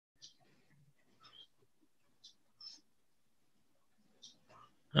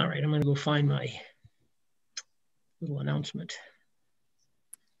All right, I'm going to go find my little announcement.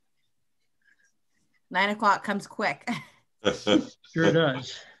 9 o'clock comes quick. Sure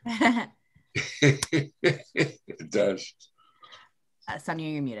does. It does. Sonia,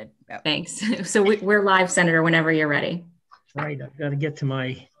 you're muted. Oh. Thanks. So we're live, Senator, whenever you're ready. All right, I've got to get to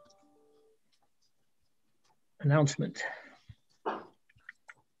my announcement.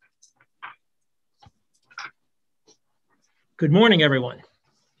 Good morning, everyone.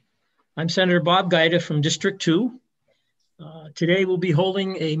 I'm Senator Bob Guida from District 2. Today we'll be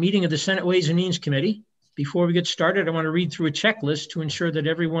holding a meeting of the Senate Ways and Means Committee. Before we get started, I want to read through a checklist to ensure that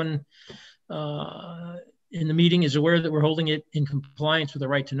everyone in the meeting is aware that we're holding it in compliance with the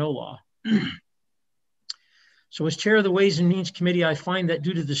right to know law. So as chair of the Ways and Means Committee, I find that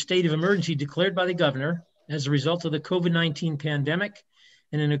due to the state of emergency declared by the governor as a result of the COVID-19 pandemic,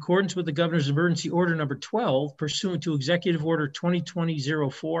 and in accordance with the governor's emergency order number 12, pursuant to Executive Order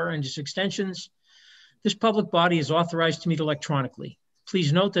 2020-04 and its extensions, this public body is authorized to meet electronically.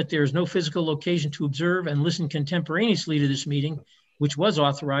 Please note that there is no physical location to observe and listen contemporaneously to this meeting, which was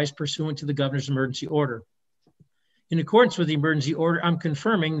authorized pursuant to the governor's emergency order. In accordance with the emergency order, I'm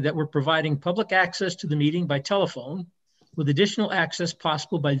confirming that we're providing public access to the meeting by telephone, with additional access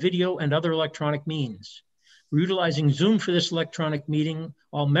possible by video and other electronic means. We're utilizing Zoom for this electronic meeting.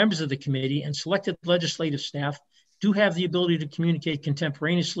 All members of the committee and selected legislative staff do have the ability to communicate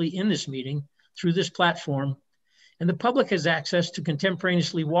contemporaneously in this meeting through this platform, and the public has access to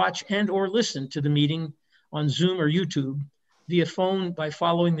contemporaneously watch and or listen to the meeting on Zoom or YouTube via phone by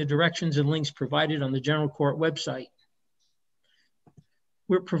following the directions and links provided on the General Court website.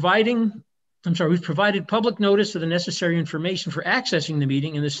 We've provided public notice of the necessary information for accessing the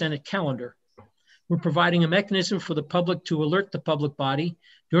meeting in the Senate calendar. We're providing a mechanism for the public to alert the public body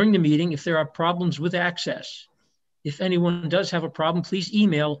during the meeting if there are problems with access. If anyone does have a problem, please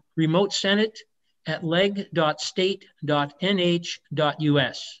email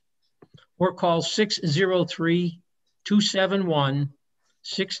remotesenate@leg.state.nh.us or call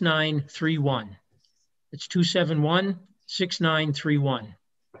 603-271-6931. It's 271-6931.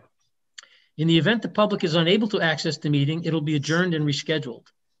 In the event the public is unable to access the meeting, it'll be adjourned and rescheduled.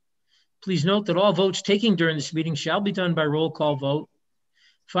 Please note that all votes taken during this meeting shall be done by roll call vote.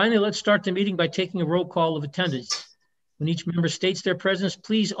 Finally, let's start the meeting by taking a roll call of attendance. When each member states their presence,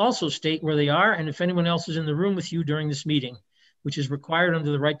 please also state where they are and if anyone else is in the room with you during this meeting, which is required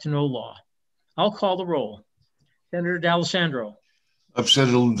under the right to know law. I'll call the roll. Senator D'Alessandro. I'm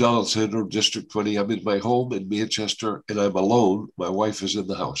Senator D'Alessandro, District 20. I'm in my home in Manchester and I'm alone. My wife is in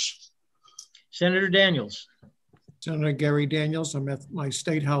the house. Senator Daniels. Senator Gary Daniels. I'm at my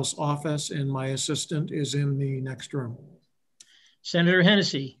State House office and my assistant is in the next room. Senator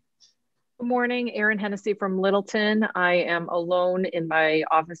Hennessy. Good morning, Erin Hennessy from Littleton. I am alone in my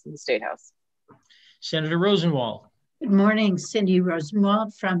office in the State House. Senator Rosenwald. Good morning, Cindy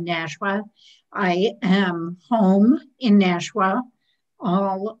Rosenwald from Nashua. I am home in Nashua,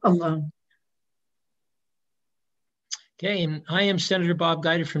 all alone. Okay, and I am Senator Bob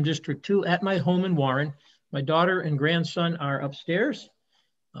Guida from District 2 at my home in Warren. My daughter and grandson are upstairs,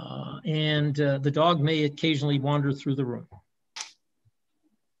 and the dog may occasionally wander through the room.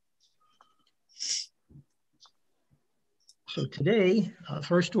 So today,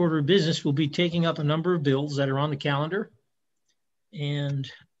 first order of business, will be taking up a number of bills that are on the calendar.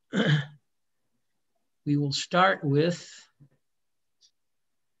 And we will start with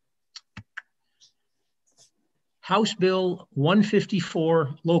House Bill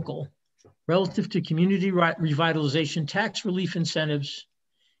 154 local, relative to community revitalization tax relief incentives.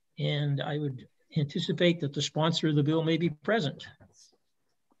 And I would anticipate that the sponsor of the bill may be present.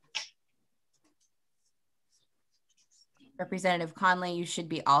 Representative Conley, you should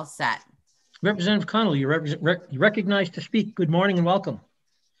be all set. Representative Connolly, you're recognized to speak. Good morning and welcome.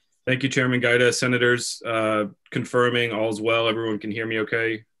 Thank you, Chairman Guida. Senators, confirming all's well. Everyone can hear me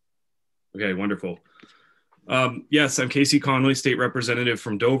okay? Okay, wonderful. Yes, I'm Casey Conley, State Representative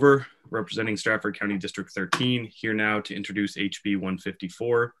from Dover, representing Stratford County District 13, here now to introduce HB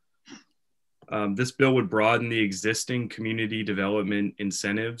 154. This bill would broaden the existing community development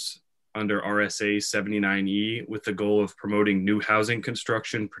incentives under RSA 79E with the goal of promoting new housing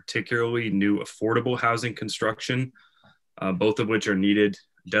construction, particularly new affordable housing construction, both of which are needed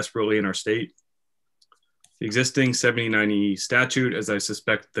desperately in our state. The existing 79E statute, as I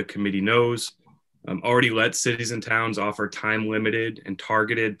suspect the committee knows, already lets cities and towns offer time-limited and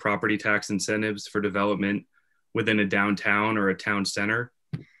targeted property tax incentives for development within a downtown or a town center.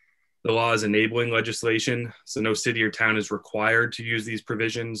 The law is enabling legislation, so no city or town is required to use these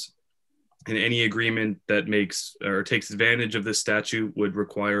provisions. and any agreement that makes or takes advantage of this statute would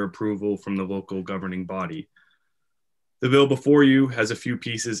require approval from the local governing body. The bill before you has a few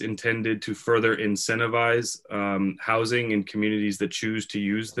pieces intended to further incentivize housing in communities that choose to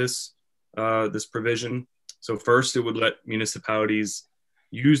use this provision. So first, it would let municipalities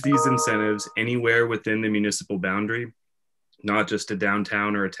use these incentives anywhere within the municipal boundary, not just a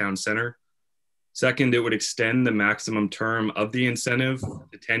downtown or a town center. Second, it would extend the maximum term of the incentive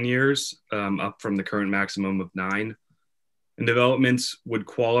to 10 years, up from the current maximum of 9. And developments would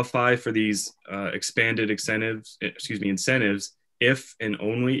qualify for these expanded incentives if and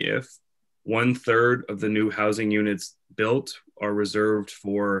only if 1/3 of the new housing units built are reserved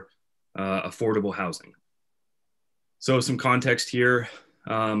for affordable housing. So some context here.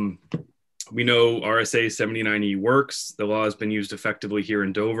 We know RSA 79E works. The law has been used effectively here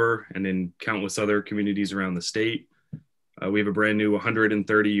in Dover and in countless other communities around the state. We have a brand new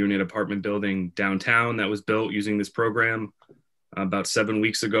 130 unit apartment building downtown that was built using this program. About 7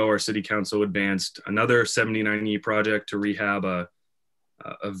 weeks ago, our city council advanced another 79E project to rehab a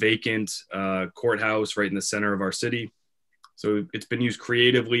vacant courthouse right in the center of our city. So it's been used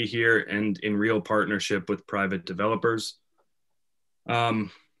creatively here and in real partnership with private developers.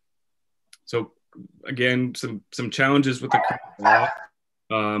 So again, some challenges with the current law.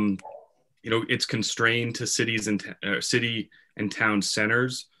 It's constrained to cities and city and town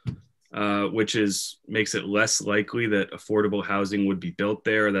centers, which makes it less likely that affordable housing would be built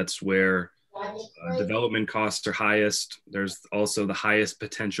there. That's where development costs are highest. There's also the highest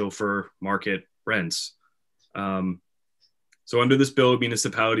potential for market rents. So under this bill,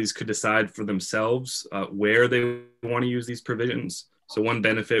 municipalities could decide for themselves where they want to use these provisions. So one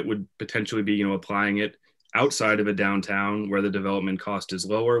benefit would potentially be, applying it outside of a downtown where the development cost is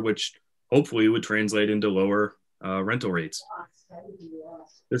lower, which hopefully would translate into lower rental rates.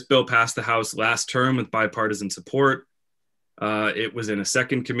 This bill passed the House last term with bipartisan support. It was in a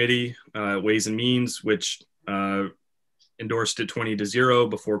second committee, Ways and Means, which endorsed it 20-0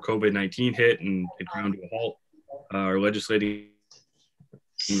 before COVID-19 hit and it ground to a halt. Our legislating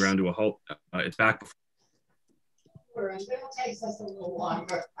ground to a halt. It's back before. Takes us a little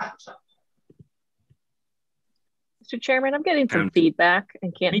longer. Mr. Chairman, I'm getting some feedback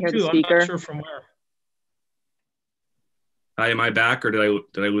and can't hear the speaker. I'm not sure from where. Hi, am I back or did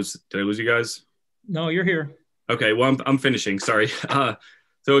I lose you guys? No, you're here. Okay, well I'm finishing. Sorry. So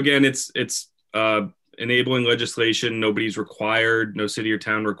again, it's enabling legislation. Nobody's required, no city or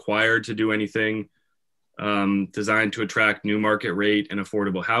town required to do anything. Designed to attract new market rate and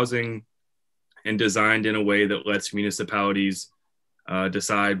affordable housing, and designed in a way that lets municipalities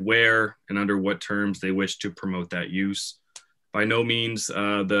decide where and under what terms they wish to promote that use. By no means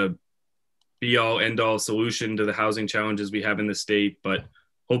the be-all, end-all solution to the housing challenges we have in the state, but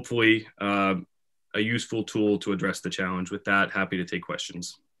hopefully a useful tool to address the challenge. With that, happy to take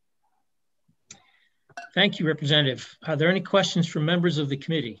questions. Thank you, Representative. Are there any questions from members of the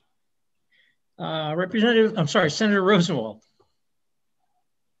committee? Senator Rosenwald.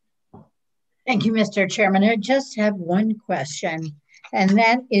 Thank you, Mr. Chairman. I just have one question, and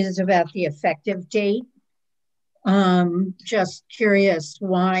that is about the effective date. Just curious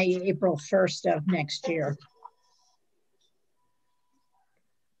why April 1st of next year?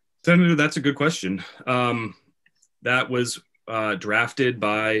 Senator, that's a good question. That was drafted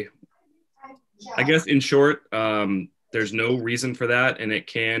by, I guess in short, there's no reason for that, and it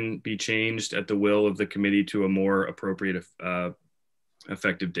can be changed at the will of the committee to a more appropriate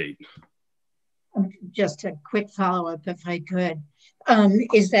effective date. Just a quick follow-up, if I could.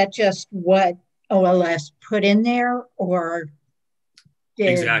 Is that just what OLS put in there, or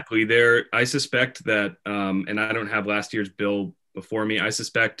Exactly. I suspect that, and I don't have last year's bill before me, I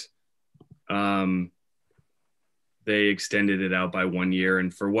suspect they extended it out by 1 year.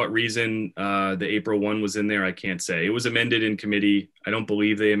 And for what reason the April 1 was in there, I can't say. It was amended in committee. I don't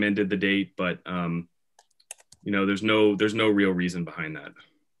believe they amended the date, but there's no real reason behind that.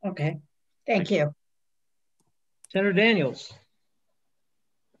 Okay, thank you. Senator Daniels.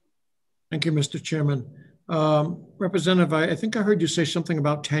 Thank you, Mr. Chairman. Representative, I think I heard you say something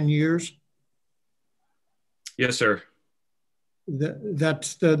about 10 years. Yes, sir.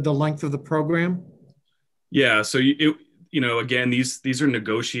 That's the length of the program? Yeah, so again, these are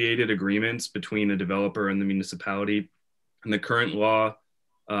negotiated agreements between a developer and the municipality, and the current law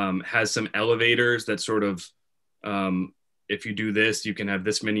has some elevators that sort of, if you do this, you can have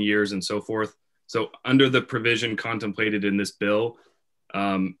this many years and so forth. So under the provision contemplated in this bill,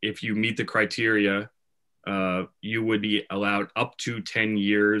 if you meet the criteria, you would be allowed up to 10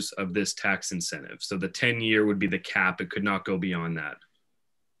 years of this tax incentive. So the 10-year would be the cap. It could not go beyond that.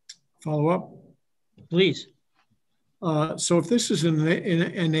 Follow up? Please. So if this is an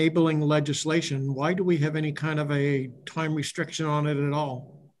enabling legislation, why do we have any kind of a time restriction on it at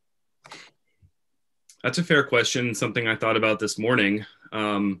all? That's a fair question, something I thought about this morning.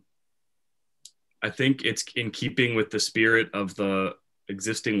 I think it's in keeping with the spirit of the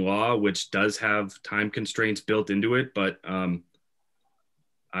existing law, which does have time constraints built into it, but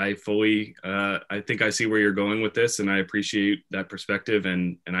I think I see where you're going with this, and I appreciate that perspective.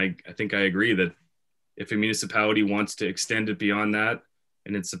 And I think I agree that if a municipality wants to extend it beyond that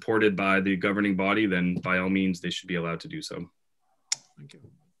and it's supported by the governing body, then by all means, they should be allowed to do so. Thank you.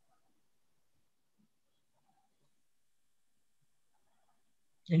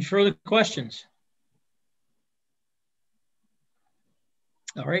 Any further questions?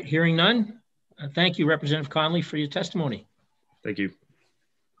 All right, hearing none. Thank you, Representative Conley, for your testimony. Thank you.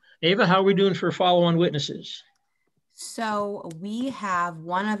 Ava, how are we doing for follow-on witnesses? So we have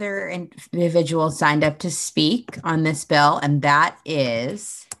one other individual signed up to speak on this bill, and that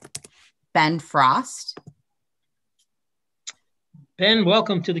is Ben Frost. Ben,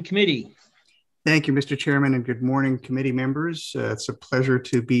 welcome to the committee. Thank you, Mr. Chairman, and good morning, committee members. It's a pleasure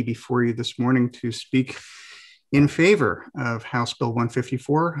to be before you this morning to speak in favor of House Bill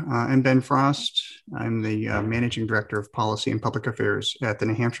 154. I'm Ben Frost. I'm the Managing Director of Policy and Public Affairs at the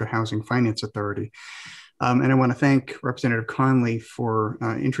New Hampshire Housing Finance Authority. And I want to thank Representative Conley for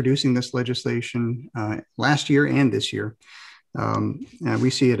introducing this legislation last year and this year. We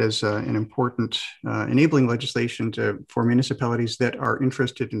see it as an important enabling legislation for municipalities that are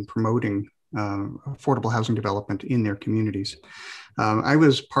interested in promoting affordable housing development in their communities. I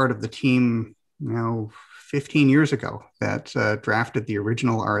was part of the team 15 years ago that drafted the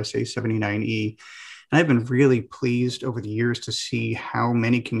original RSA 79E. And I've been really pleased over the years to see how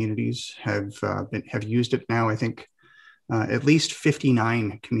many communities have used it now. I think at least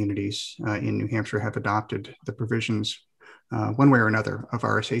 59 communities in New Hampshire have adopted the provisions one way or another of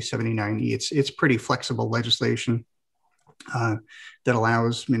RSA 79E. It's pretty flexible legislation that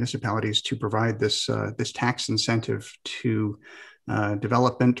allows municipalities to provide this tax incentive to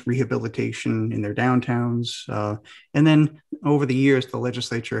development, rehabilitation in their downtowns. And then over the years, the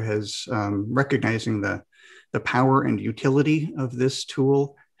legislature has, recognizing the power and utility of this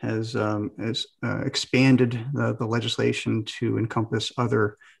tool, has expanded the legislation to encompass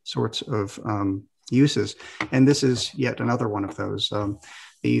other sorts of uses. And this is yet another one of those.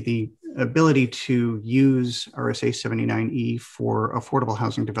 The ability to use RSA 79E for affordable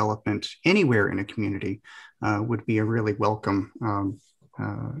housing development anywhere in a community would be a really welcome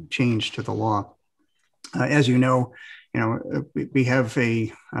change to the law. As you know, we have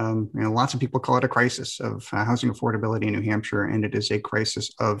lots of people call it a crisis of housing affordability in New Hampshire, and it is a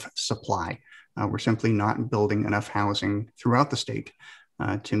crisis of supply. We're simply not building enough housing throughout the state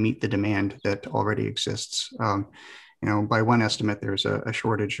to meet the demand that already exists. By one estimate, there's a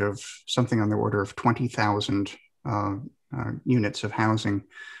shortage of something on the order of 20,000 units of housing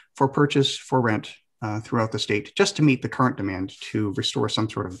for purchase, for rent throughout the state, just to meet the current demand to restore some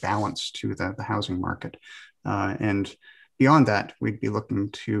sort of balance to the housing market. And beyond that, we'd be looking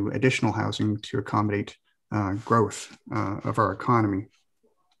to additional housing to accommodate growth of our economy.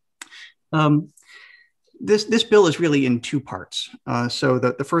 This bill is really in two parts. So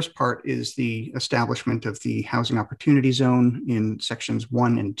the first part is the establishment of the Housing Opportunity Zone in sections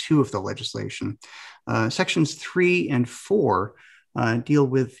 1 and 2 of the legislation. Sections 3 and 4 deal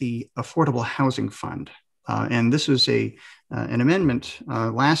with the Affordable Housing Fund. And this was an amendment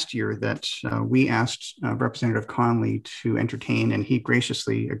last year that we asked Representative Conley to entertain, and he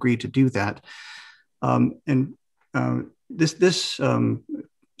graciously agreed to do that. This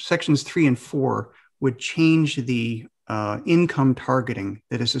sections 3 and 4 would change the income targeting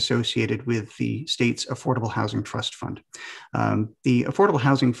that is associated with the state's Affordable Housing Trust Fund. The Affordable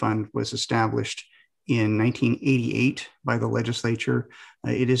Housing Fund was established in 1988 by the legislature.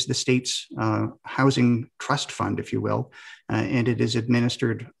 It is the state's housing trust fund, if you will, and it is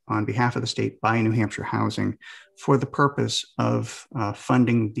administered on behalf of the state by New Hampshire Housing for the purpose of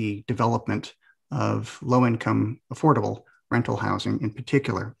funding the development of low-income affordable rental housing in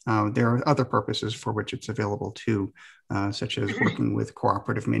particular. There are other purposes for which it's available too, such as working with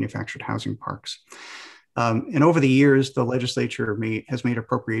cooperative manufactured housing parks. And over the years, the legislature has made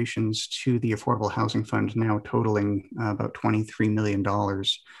appropriations to the Affordable Housing Fund now totaling about $23 million,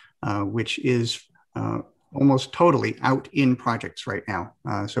 which is almost totally out in projects right now.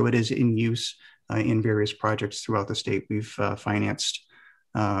 So it is in use in various projects throughout the state. We've financed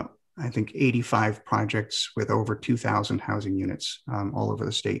I think 85 projects with over 2,000 housing units all over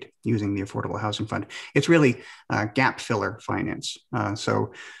the state using the Affordable Housing Fund. It's really gap filler finance.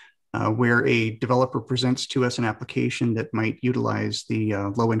 So where a developer presents to us an application that might utilize the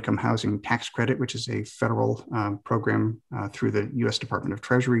low-income housing tax credit, which is a federal program through the U.S. Department of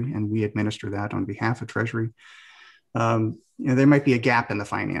Treasury, and we administer that on behalf of Treasury. There might be a gap in the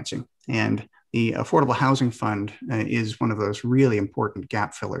financing, and the Affordable Housing Fund is one of those really important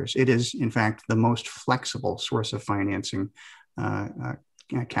gap fillers. It is, in fact, the most flexible source of financing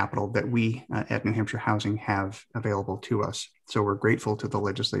capital that we at New Hampshire Housing have available to us. So we're grateful to the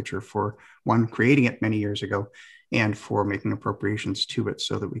legislature for, one, creating it many years ago, and for making appropriations to it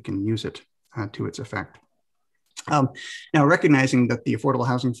so that we can use it to its effect. Now, recognizing that the Affordable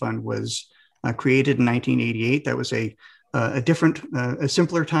Housing Fund was created in 1988, that was a different, a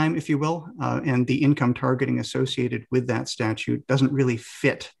simpler time, if you will, and the income targeting associated with that statute doesn't really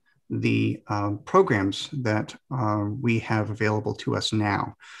fit the programs that we have available to us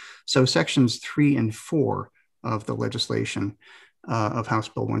now. So sections 3 and 4 of the legislation of House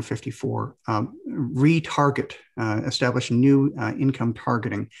Bill 154 retarget, establish new income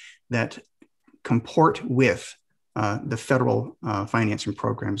targeting that comport with the federal financing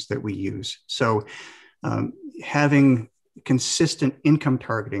programs that we use. So having consistent income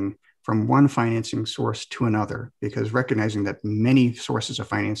targeting from one financing source to another, because recognizing that many sources of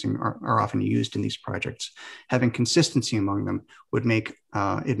financing are often used in these projects, having consistency among them would make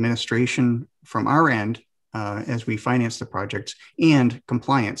administration from our end as we finance the projects, and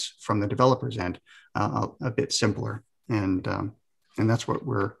compliance from the developer's end a bit simpler. And that's what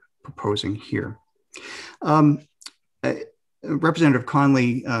we're proposing here. Representative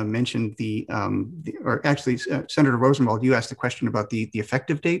Conley mentioned or actually Senator Rosenwald, you asked the question about the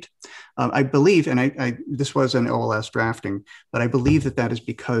effective date. I believe, and this was an OLS drafting, but I believe that is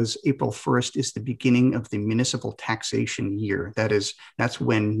because April 1st is the beginning of the municipal taxation year. That's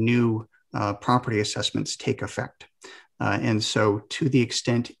when new property assessments take effect. And so to the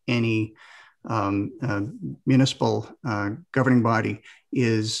extent any municipal governing body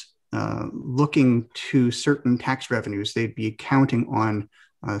is looking to certain tax revenues, they'd be counting on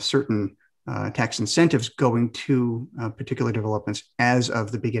certain tax incentives going to particular developments as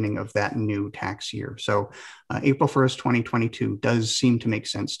of the beginning of that new tax year. So April 1st, 2022 does seem to make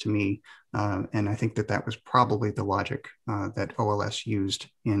sense to me. And I think that was probably the logic that OLS used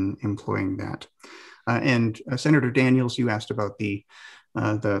in employing that. And Senator Daniels, you asked about the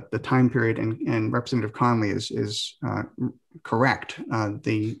time period, and Representative Conley is correct.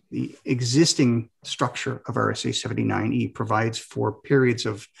 The existing structure of RSA 79E provides for periods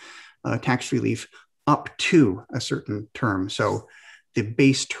of tax relief up to a certain term. So the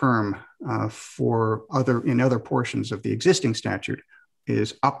base term in other portions of the existing statute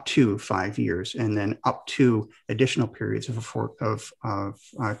is up to 5 years, and then up to additional periods of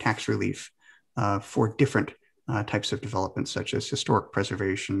tax relief for different types of development, such as historic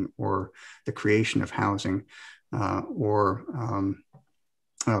preservation or the creation of housing, or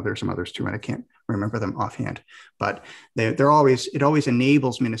there's some others too, and I can't remember them offhand. But it always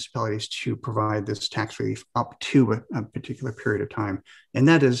enables municipalities to provide this tax relief up to a particular period of time, and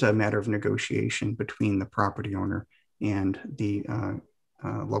that is a matter of negotiation between the property owner and the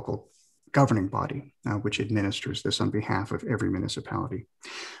local governing body, which administers this on behalf of every municipality.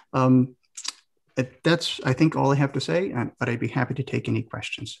 That's, I think, all I have to say, but I'd be happy to take any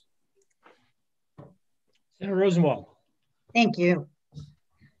questions. Senator Rosenwald. Thank you.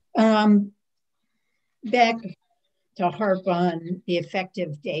 Back to harp on the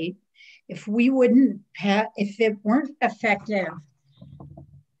effective date, if it weren't effective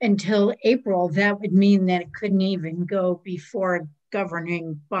until April, that would mean that it couldn't even go before a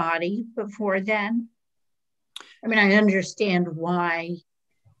governing body before then. I mean, I understand why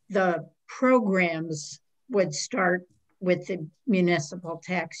the programs would start with the municipal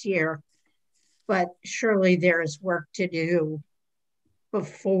tax year, but surely there is work to do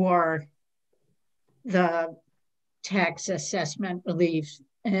before the tax assessment relief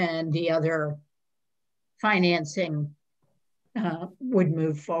and the other financing would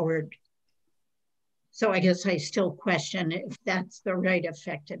move forward. So I guess I still question if that's the right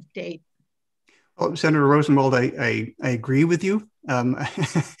effective date. Well, Senator Rosenwald, I agree with you. In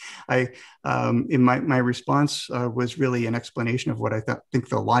my response was really an explanation of what I think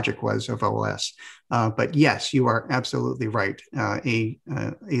the logic was of OLS. But yes, you are absolutely right. A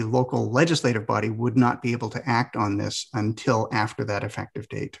local legislative body would not be able to act on this until after that effective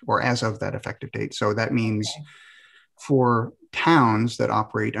date, or as of that effective date. So that means for towns that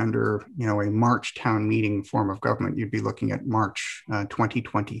operate under, a March town meeting form of government, you'd be looking at March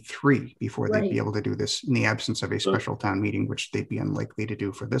 2023 before they'd be able to do this, in the absence of a special town meeting, which they'd be unlikely to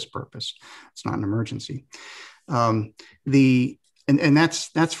do for this purpose. It's not an emergency. The and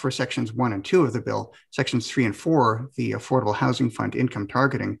that's for sections 1 and 2 of the bill. Sections 3 and 4, the Affordable Housing Fund income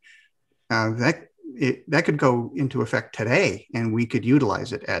targeting, that could go into effect today, and we could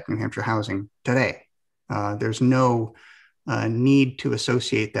utilize it at New Hampshire Housing today. There's no need to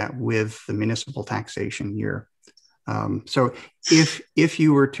associate that with the municipal taxation year. So if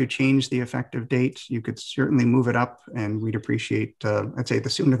you were to change the effective date, you could certainly move it up, and we'd appreciate, I'd say the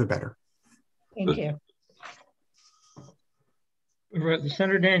sooner the better. Thank you.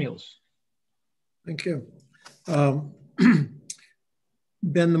 Senator Daniels. Thank you.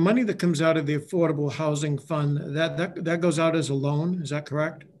 Ben, the money that comes out of the Affordable Housing Fund, that goes out as a loan, is that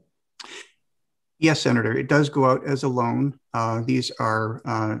correct? Yes, Senator, it does go out as a loan. These are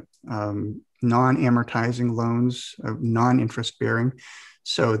non-amortizing loans, non-interest bearing.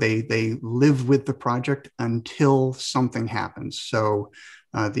 So they live with the project until something happens. So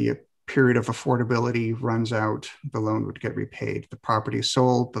the period of affordability runs out, the loan would get repaid. The property is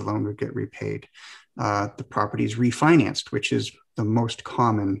sold, the loan would get repaid. The property is refinanced, which is the most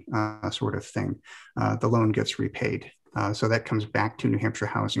common sort of thing. The loan gets repaid. So that comes back to New Hampshire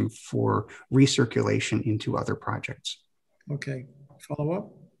Housing for recirculation into other projects. Okay, follow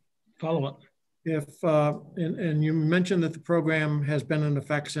up? Follow up. If, and you mentioned that the program has been in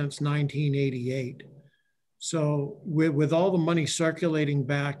effect since 1988. So with all the money circulating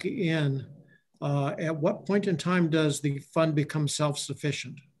back in, at what point in time does the fund become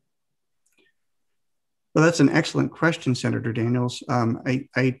self-sufficient? Well, that's an excellent question, Senator Daniels. I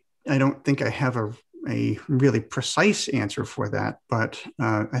don't think I have a really precise answer for that, but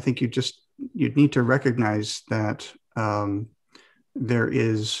I think you'd need to recognize that there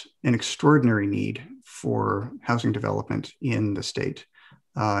is an extraordinary need for housing development in the state.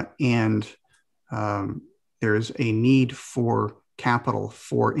 And there is a need for capital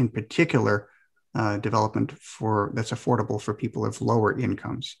for, in particular, development that's affordable for people of lower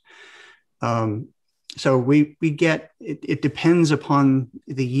incomes. So we get, it depends upon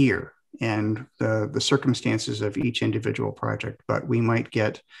the year and the circumstances of each individual project, but we might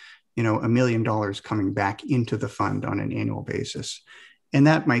get, $1 million coming back into the fund on an annual basis. And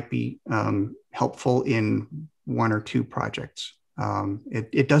that might be helpful in 1 or 2 projects.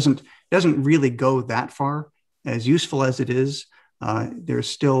 It doesn't really go that far. As useful as it is, there's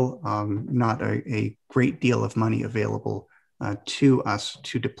still not a great deal of money available to us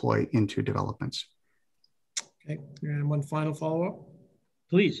to deploy into developments. Okay, and one final follow-up.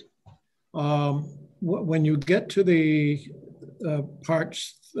 Please. When you get to the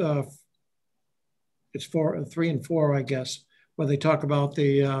parts, it's 3 and 4, I guess, where they talk about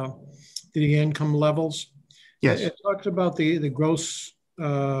the income levels. Yes. It talks about the gross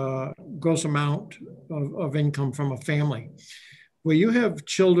amount of income from a family. Where you have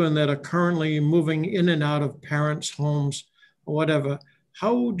children that are currently moving in and out of parents' homes or whatever,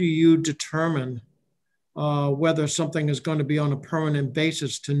 how do you determine whether something is going to be on a permanent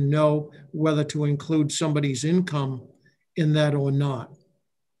basis to know whether to include somebody's income in that or not?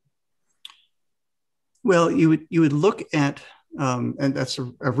 Well, you would look at, and that's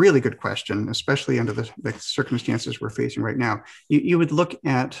a really good question, especially under the circumstances we're facing right now. You would look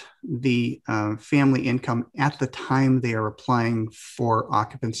at the family income at the time they are applying for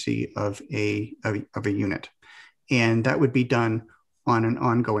occupancy of a unit, and that would be done on an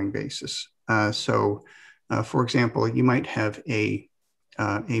ongoing basis. For example, you might have a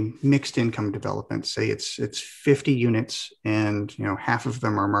mixed income development. Say it's 50 units, and half of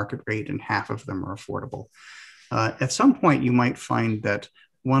them are market rate and half of them are affordable. At some point, you might find that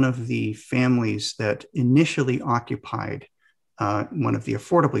one of the families that initially occupied one of the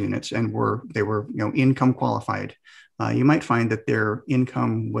affordable units and they were income qualified, you might find that their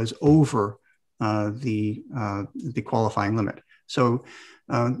income was over the qualifying limit. So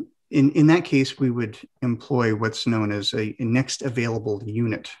in that case, we would employ what's known as a next available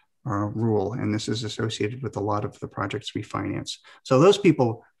unit rule, and this is associated with a lot of the projects we finance. So those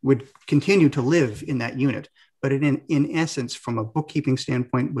people would continue to live in that unit, but in essence, from a bookkeeping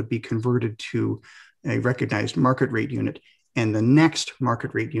standpoint, would be converted to a recognized market rate unit, and the next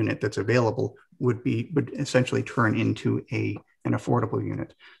market rate unit that's available would essentially turn into an affordable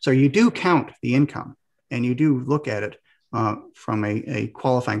unit. So you do count the income, and you do look at it from a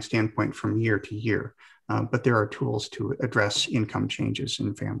qualifying standpoint from year to year, but there are tools to address income changes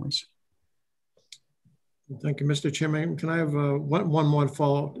in families. Thank you, Mr. Chairman. Can I have one more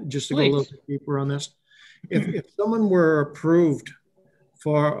follow-up just to go a little bit deeper on this? If someone were approved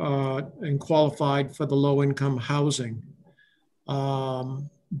for and qualified for the low-income housing,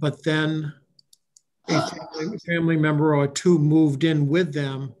 but then a family member or 2 moved in with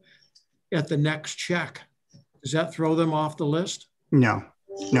them at the next check, does that throw them off the list? No,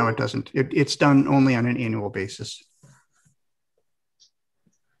 it doesn't. It's done only on an annual basis.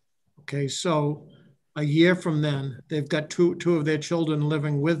 Okay, so a year from then, they've got two of their children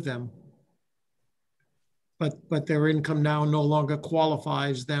living with them, but their income now no longer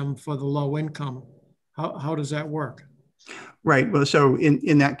qualifies them for the low income. How does that work? Right. Well, so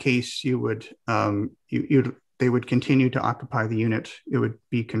in that case, you would they would continue to occupy the unit. It would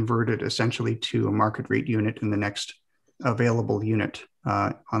be converted essentially to a market rate unit, and the next available unit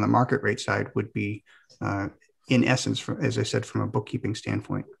on the market rate side would be, in essence, as I said, from a bookkeeping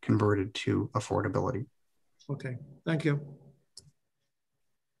standpoint, converted to affordability. Okay, thank you.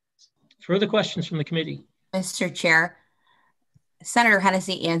 Further questions from the committee? Mr. Chair, Senator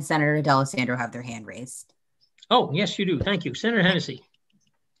Hennessy and Senator D'Alessandro have their hand raised. Oh, yes, you do. Thank you. Senator Hennessy.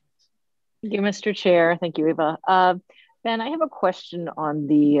 Thank you, Mr. Chair. Thank you, Eva. Ben, I have a question on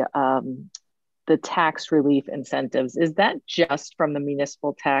the tax relief incentives. Is that just from the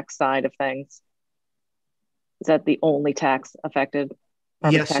municipal tax side of things? Is that the only tax affected?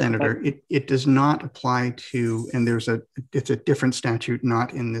 Yes, Senator. It does not apply to, and it's a different statute,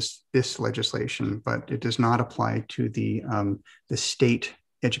 not in this legislation, but it does not apply to the state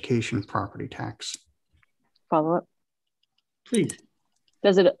education property tax. Follow up, please.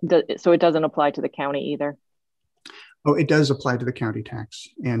 So it doesn't apply to the county either? Oh, it does apply to the county tax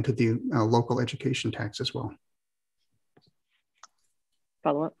and to the local education tax as well.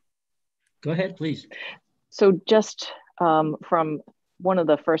 Follow up. Go ahead, please. So just from one of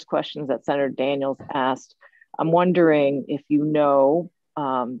the first questions that Senator Daniels asked, I'm wondering if you know,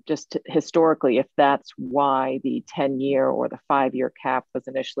 just historically, if that's why the 10-year or the 5-year cap was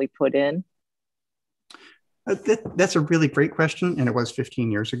initially put in? That's a really great question, and it was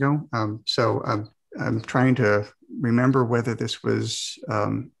 15 years ago. I'm trying to remember whether this was,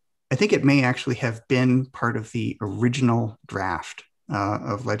 I think it may actually have been part of the original draft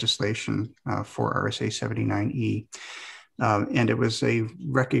of legislation for RSA 79E. And it was a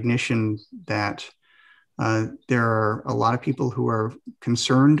recognition that there are a lot of people who are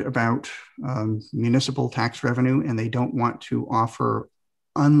concerned about municipal tax revenue, and they don't want to offer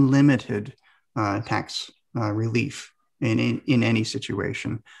unlimited tax relief in any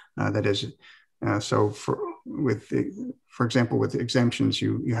situation. That is, so for example, with exemptions,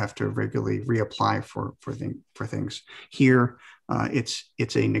 you have to regularly reapply for things. Here,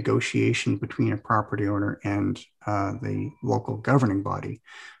 it's a negotiation between a property owner and the local governing body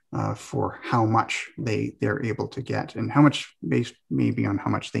for how much they're able to get, and how much based maybe on how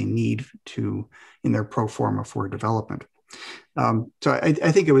much they need to in their pro forma for development. So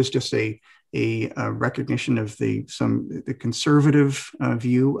I think it was just a recognition of the conservative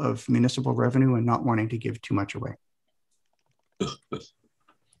view of municipal revenue and not wanting to give too much away.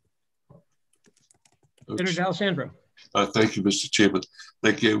 Senator D'Alessandro. Thank you, Mr. Chairman.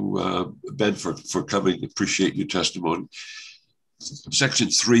 Thank you, Ben, for coming. Appreciate your testimony. Section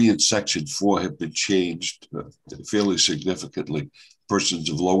 3 and Section 4 have been changed fairly significantly. Persons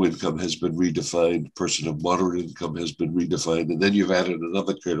of low income has been redefined. Person of moderate income has been redefined. And then you've added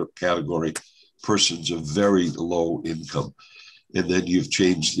another category, persons of very low income. And then you've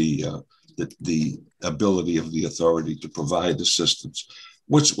changed the ability of the authority to provide assistance.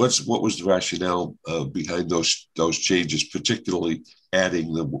 What was the rationale behind those changes, particularly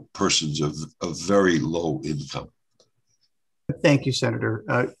adding the persons of very low income? Thank you,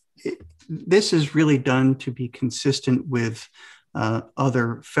 Senator. This is really done to be consistent with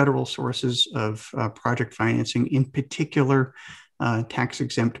other federal sources of project financing, in particular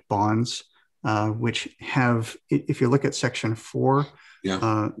tax-exempt bonds, which have, if you look at Section 4,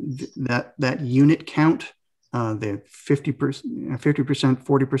 that unit count, the 50%,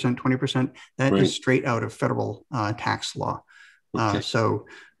 40%, 20%, that is straight out of federal tax law. Okay.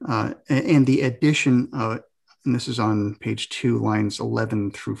 And the addition of, and this is on page 2, lines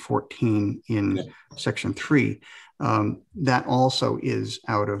 11 through 14 in Section 3, that also is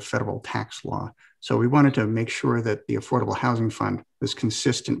out of federal tax law. So we wanted to make sure that the Affordable Housing Fund was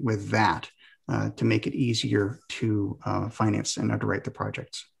consistent with that to make it easier to finance and underwrite the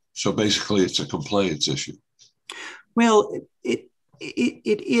projects. So basically it's a compliance issue. Well, it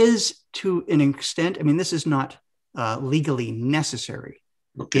is to an extent. I mean, this is not legally necessary.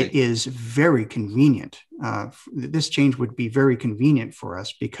 Okay. It is very convenient. This change would be very convenient for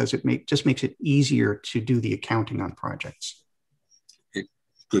us because it just makes it easier to do the accounting on projects. Okay.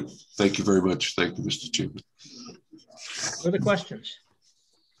 Good. Thank you very much. Thank you, Mr. Chairman. Further questions?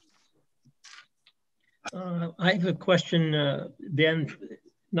 I have a question, Ben,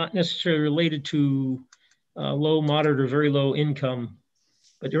 not necessarily related to low, moderate, or very low income,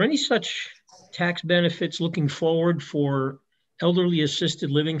 but are there any such tax benefits looking forward for elderly assisted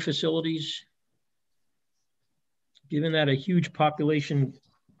living facilities. Given that a huge population,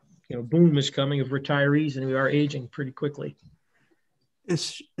 boom is coming of retirees, and we are aging pretty quickly.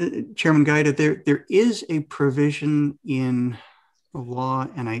 Chairman Guida, there is a provision in the law,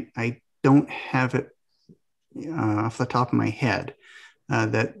 and I don't have it off the top of my head,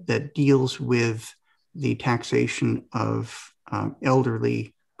 that deals with the taxation of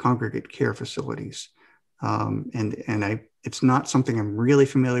elderly congregate care facilities. It's not something I'm really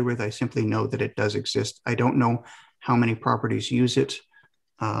familiar with. I simply know that it does exist. I don't know how many properties use it,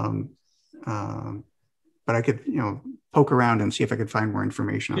 but I could, poke around and see if I could find more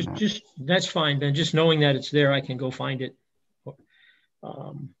information on that. That's fine, Ben. Just knowing that it's there, I can go find it.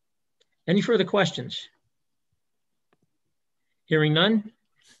 Any further questions? Hearing none.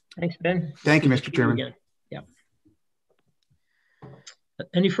 Thanks, Ben. Thank you, Mr. Chairman. Again. Yeah.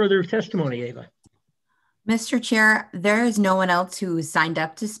 Any further testimony, Ava? Mr. Chair, there is no one else who signed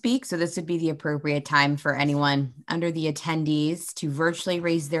up to speak, so this would be the appropriate time for anyone under the attendees to virtually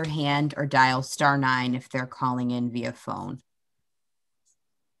raise their hand or dial *9 if they're calling in via phone.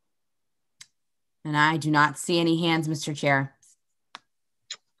 And I do not see any hands, Mr. Chair.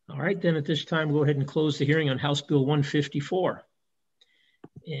 All right, then at this time, we'll go ahead and close the hearing on House Bill 154.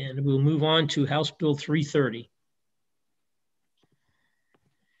 And we'll move on to House Bill 330.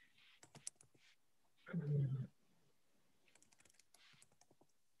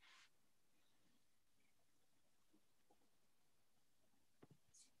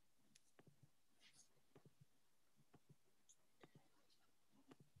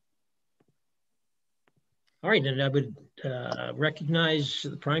 All right, and I would recognize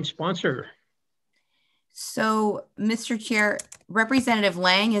the prime sponsor. So, Mr. Chair, Representative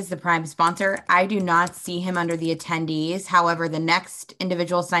Lang is the prime sponsor. I do not see him under the attendees. However, the next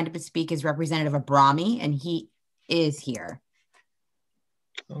individual signed up to speak is Representative Abrami, and he is here.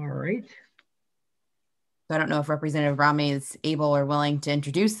 All right. So I don't know if Representative Abrami is able or willing to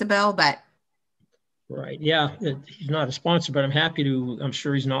introduce the bill, but. Right, yeah, he's not a sponsor, but I'm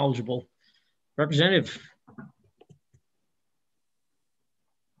sure he's knowledgeable. Representative.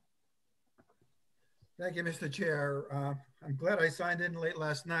 Thank you, Mr. Chair. I'm glad I signed in late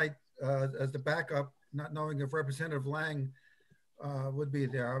last night as the backup, not knowing if Representative Lang would be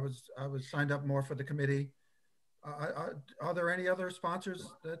there. I was signed up more for the committee. Are there any other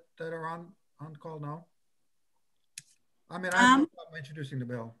sponsors that are on call now? I mean, I'm introducing the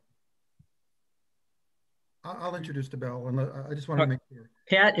bill. I'll introduce the bill, and I just want to make sure.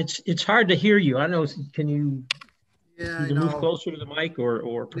 Pat, it's hard to hear you. I don't know. Can you? Yeah, move closer to the mic,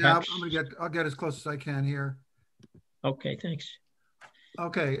 or perhaps. Yeah, I'll get as close as I can here. Okay, thanks.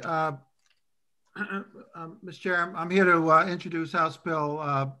 Okay, Mr. Chair, I'm here to introduce House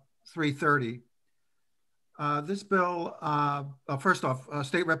Bill 330. This bill, first off,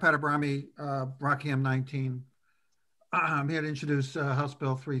 State Rep. Pat Abrami, Rockingham 19. I'm here to introduce House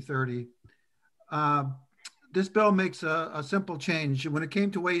Bill 330. This bill makes a simple change. When it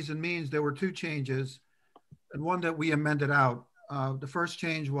came to Ways and Means, there were two changes, and one that we amended out. The first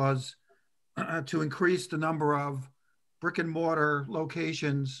change was to increase the number of brick and mortar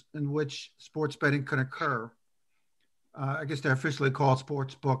locations in which sports betting can occur. I guess they're officially called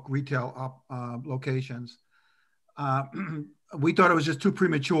sports book retail locations. We thought it was just too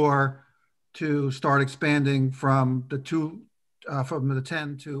premature to start expanding from the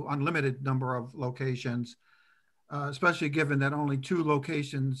 10 to unlimited number of locations, especially given that only 2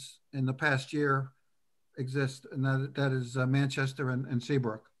 locations in the past year exist, and that is Manchester and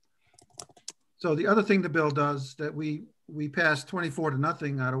Seabrook. So the other thing the bill does that we passed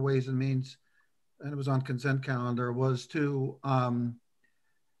 24-0 out of Ways and Means, and it was on consent calendar, was to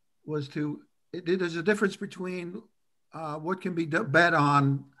there's a difference between what can be bet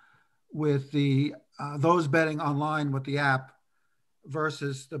on with the those betting online with the app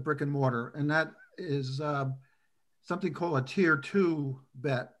versus the brick and mortar, and that is something called a tier 2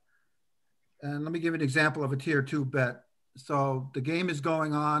 bet. And let me give you an example of a tier 2 bet. So the game is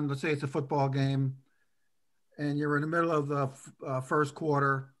going on, let's say it's a football game, and you're in the middle of the first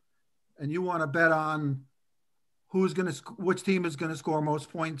quarter, and you want to bet on which team is going to score most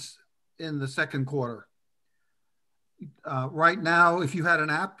points in the second quarter. Right now, if you had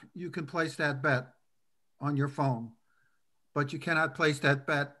an app, you can place that bet on your phone, but you cannot place that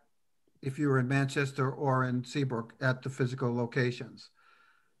bet if you're in Manchester or in Seabrook at the physical locations.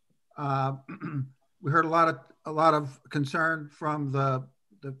 We heard a lot of concern from the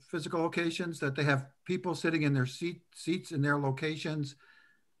physical locations that they have people sitting in their seats in their locations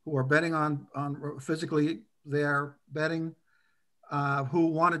who are betting on physically they're betting, who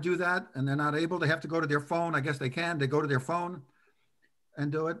want to do that and they're not able. They have to go to their phone. I guess they can. They go to their phone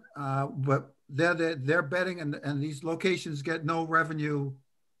and do it, but they're betting, and these locations get no revenue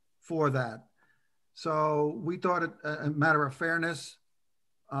for that. So we thought it a matter of fairness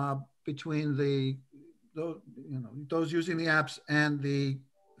between those using the apps and the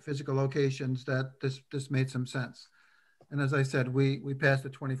physical locations that this made some sense. And as I said, we passed the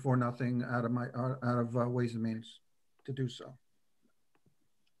 24-0 out of Ways and Means to do so.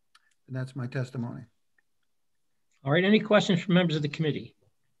 And that's my testimony. All right, any questions from members of the committee?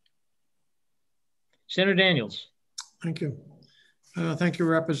 Senator Daniels. Thank you. Thank you,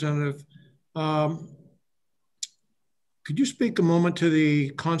 Representative. Could you speak a moment to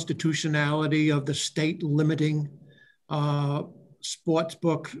the constitutionality of the state limiting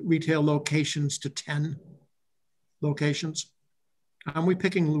sportsbook retail locations to 10 locations? Are we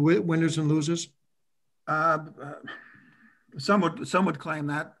picking winners and losers? Some would claim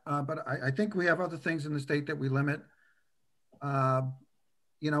that, but I think we have other things in the state that we limit.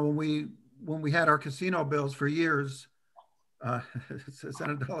 When we had our casino bills for years,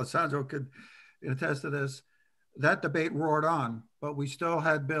 Senator D'Alessandro could attest to this, that debate roared on, but we still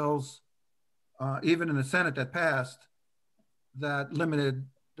had bills, even in the Senate, that passed that limited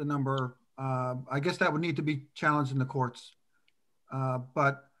the number. I guess that would need to be challenged in the courts.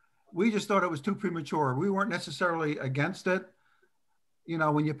 But we just thought it was too premature. We weren't necessarily against it. You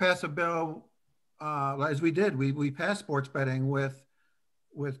know, when you pass a bill, as we did, we passed sports betting with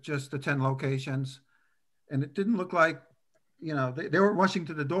just the 10 locations. And it didn't look like, you know, they were rushing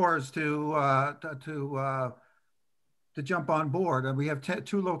to the doors to jump on board. And we have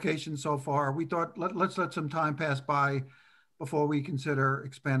 2 locations so far. We thought, let's let some time pass by before we consider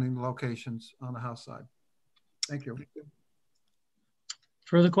expanding the locations on the House side. Thank you.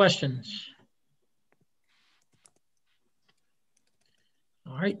 Further questions?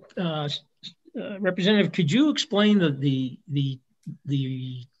 All right, Representative, could you explain the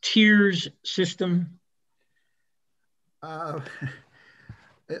tiers system?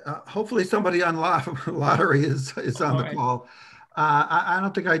 Hopefully somebody on lottery is on the call. I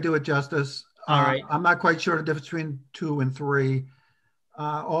don't think I do it justice. All right. I'm not quite sure the difference between 2 and 3.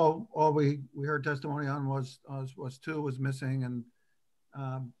 All we heard testimony on was 2 was missing, and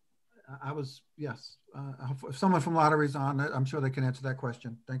I was, yes. If someone from lottery's on it, I'm sure they can answer that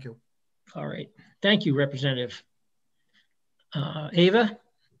question. Thank you. All right. Thank you, Representative. Ava?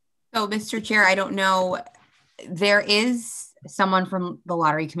 So, Mr. Chair, I don't know. There is someone from the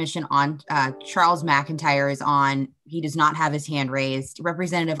Lottery Commission on. Charles McIntyre is on. He does not have his hand raised.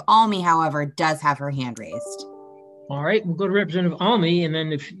 Representative Almy, however, does have her hand raised. All right, we'll go to Representative Almy, and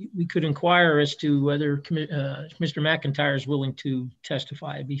then if we could inquire as to whether Mr. McIntyre is willing to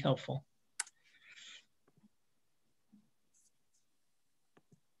testify, it'd be helpful.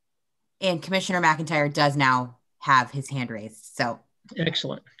 And Commissioner McIntyre does now have his hand raised, so.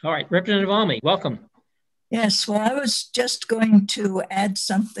 Excellent. All right, Representative Almy, welcome. Yes, well, I was just going to add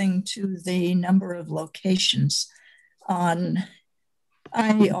something to the number of locations.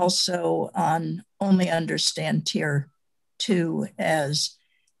 I also only understand Tier 2 as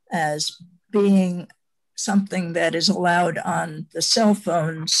being something that is allowed on the cell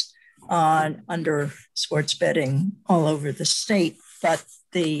phones under sports betting all over the state, but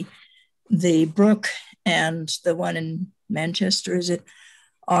the Brook and the one in Manchester,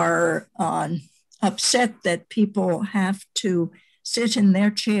 are upset that people have to sit in their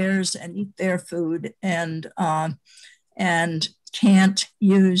chairs and eat their food and can't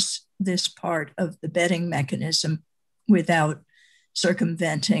use this part of the betting mechanism without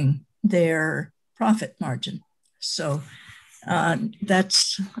circumventing their profit margin. So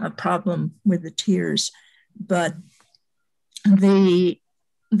that's a problem with the tiers. But the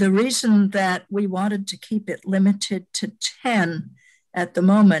reason that we wanted to keep it limited to 10 at the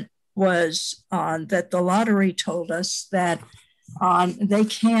moment was that the lottery told us that they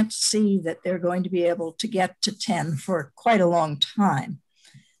can't see that they're going to be able to get to 10 for quite a long time.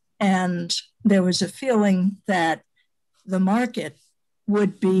 And there was a feeling that the market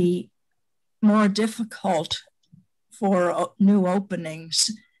would be more difficult for new openings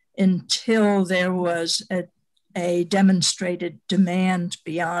until there was a demonstrated demand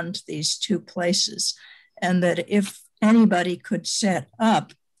beyond these 2 places. And that if anybody could set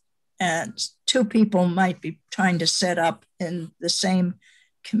up, and 2 people might be trying to set up in the same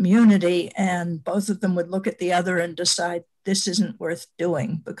community, and both of them would look at the other and decide this isn't worth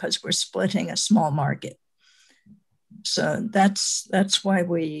doing because we're splitting a small market. So that's why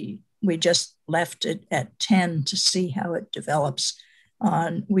we just left it at 10 to see how it develops.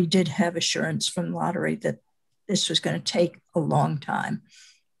 We did have assurance from lottery that this was going to take a long time.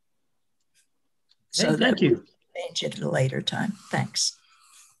 So Thank you. Change it at a later time. Thanks.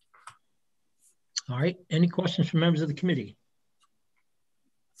 All right. Any questions from members of the committee?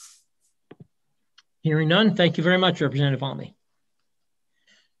 Hearing none, thank you very much, Representative Almy.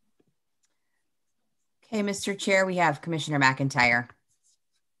 Okay, Mr. Chair, we have Commissioner McIntyre.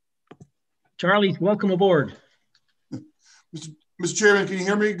 Charlie, welcome aboard. Mr. Chairman, can you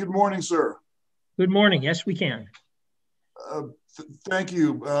hear me? Good morning, sir. Good morning. Yes, we can. Thank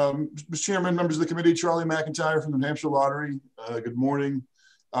you. Mr. Chairman, members of the committee, Charlie McIntyre from the New Hampshire Lottery. Good morning.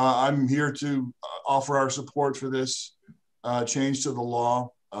 I'm here to offer our support for this change to the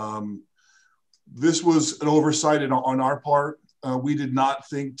law. This was an oversight on our part. We did not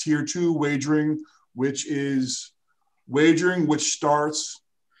think tier 2 wagering, which is wagering which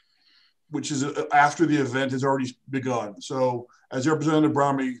is after the event has already begun. So as Representative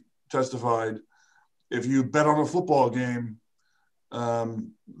Brahmi testified, if you bet on a football game,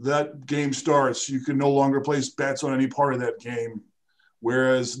 that game starts, you can no longer place bets on any part of that game.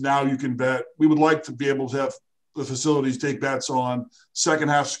 Whereas now you can bet, we would like to be able to have the facilities take bets on second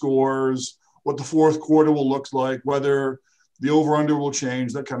half scores, what the fourth quarter will look like, whether the over-under will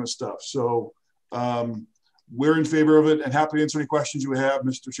change, that kind of stuff. So we're in favor of it and happy to answer any questions you have,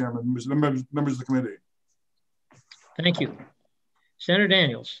 Mr. Chairman, members of the committee. Thank you. Senator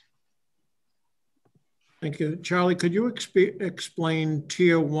Daniels. Thank you. Charlie, could you explain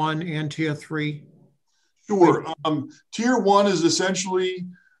tier 1 and tier 3? Sure. Tier 1 is essentially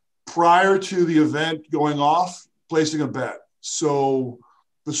prior to the event going off, placing a bet. So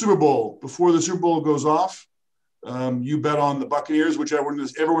the Super Bowl, before the Super Bowl goes off, you bet on the Buccaneers, which everyone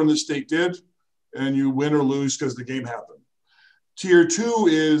in the state did, and you win or lose because the game happened. Tier 2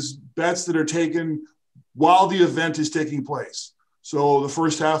 is bets that are taken while the event is taking place. So the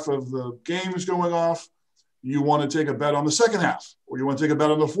first half of the game is going off. You want to take a bet on the second half, or you want to take a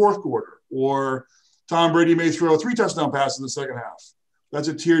bet on the fourth quarter, or Tom Brady may throw 3 touchdown passes in the second half. That's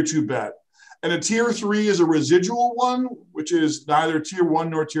a tier 2 bet. And a tier 3 is a residual one, which is neither tier 1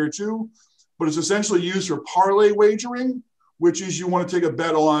 nor tier 2, but it's essentially used for parlay wagering, which is you want to take a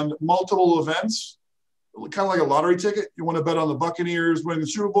bet on multiple events, kind of like a lottery ticket. You want to bet on the Buccaneers winning the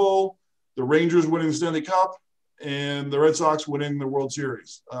Super Bowl, the Rangers winning the Stanley Cup, and the Red Sox winning the World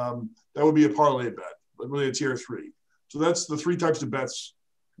Series. That would be a parlay bet, but really a tier 3. So that's the 3 types of bets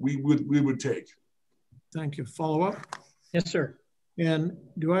we would take. Thank you. Follow up? Yes, sir. And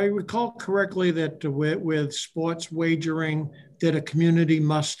do I recall correctly that with sports wagering that a community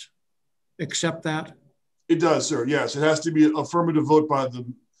must accept that? It does, sir. Yes, it has to be an affirmative vote by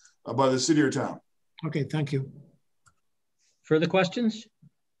the city or town. Okay, thank you. Further questions?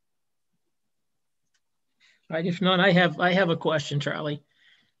 All right, if not, I have a question, Charlie.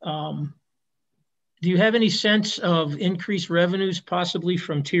 Do you have any sense of increased revenues possibly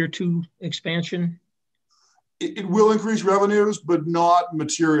from tier 2 expansion? It will increase revenues, but not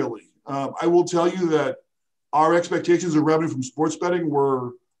materially. I will tell you that our expectations of revenue from sports betting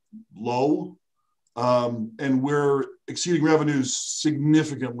were low, and we're exceeding revenues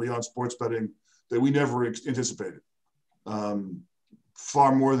significantly on sports betting that we never anticipated,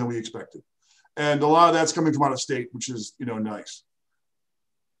 far more than we expected. And a lot of that's coming from out of state, which is, nice.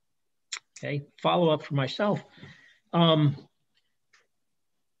 Okay, follow up for myself.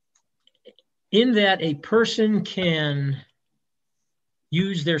 In that a person can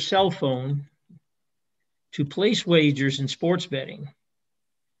use their cell phone to place wagers in sports betting,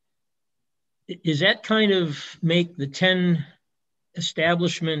 does that kind of make the 10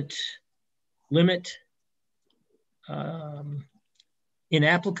 establishment limit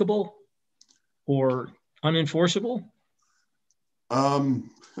inapplicable or unenforceable?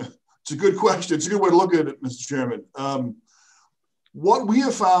 It's a good question. It's a good way to look at it, Mr. Chairman. What we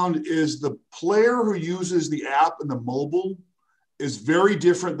have found is the player who uses the app and the mobile is very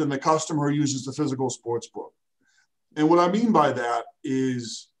different than the customer who uses the physical sports book. And what I mean by that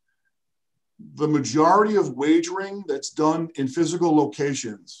is the majority of wagering that's done in physical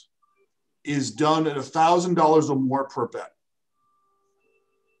locations is done at $1,000 or more per bet.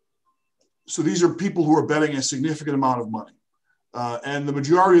 So these are people who are betting a significant amount of money. And the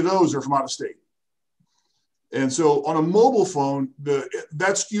majority of those are from out of state. And so on a mobile phone,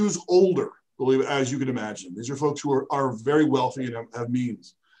 that skews older, as you can imagine. These are folks who are very wealthy and have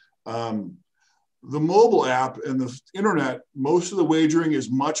means. The mobile app and the internet, most of the wagering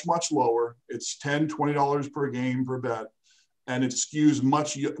is much, much lower. It's $10, $20 per game per bet, and it skews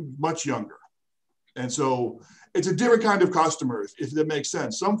much younger. And so it's a different kind of customer, if that makes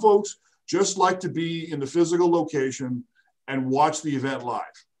sense. Some folks just like to be in the physical location and watch the event live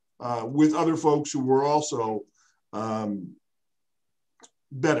with other folks who were also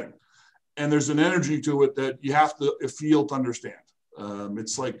betting. And there's an energy to it that you have to feel to understand.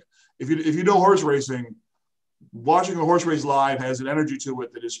 It's like, if you know horse racing, watching a horse race live has an energy to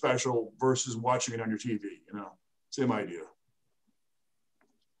it that is special versus watching it on your TV, same idea.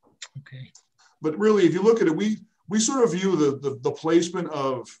 Okay. But really, if you look at it, we sort of view the placement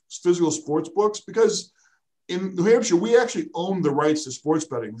of physical sports books, because in New Hampshire, we actually own the rights to sports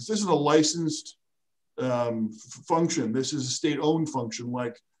betting. This isn't a licensed function. This is a state-owned function,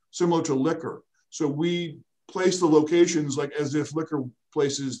 similar to liquor. So we place the locations as if liquor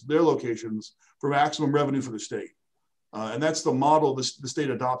places their locations for maximum revenue for the state. And that's the model the state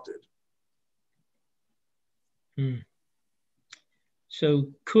adopted. So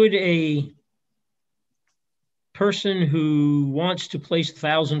could a person who wants to place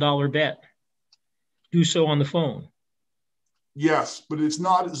 $1,000 bet do so on the phone? Yes, but it's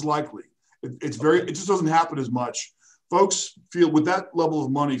not as likely. It just doesn't happen as much. Folks feel, with that level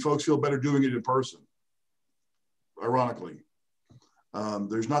of money, folks feel better doing it in person, ironically.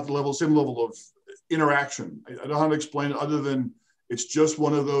 There's not the same level of interaction. I don't know how to explain it other than it's just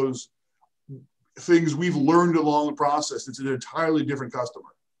one of those things we've learned along the process. It's an entirely different customer.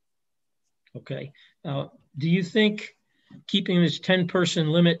 Okay. Do you think keeping this 10-person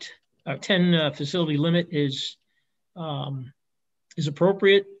limit, 10 facility limit is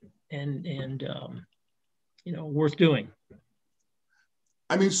appropriate and worth doing?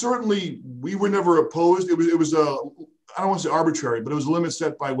 I mean, certainly we were never opposed. It was I don't want to say arbitrary, but it was a limit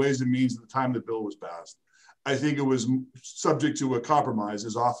set by Ways and Means at the time the bill was passed. I think it was subject to a compromise,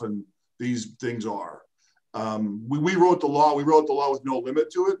 as often these things are. We wrote the law. We wrote the law with no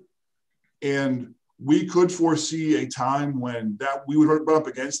limit to it, and we could foresee a time when we would run up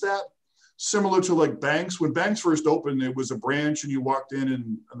against that. Similar to banks. When banks first opened, it was a branch and you walked in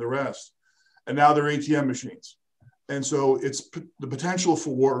and the rest. And now they're ATM machines. And so it's the potential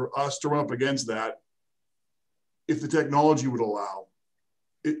for us to run up against that, if the technology would allow,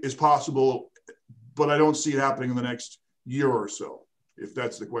 is possible, but I don't see it happening in the next year or so, if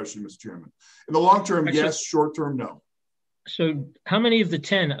that's the question, Mr. Chairman. In the long term, yes. Short term, no. So how many of the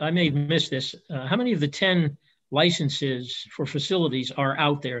 10, I may have missed this, how many of the 10 licenses for facilities are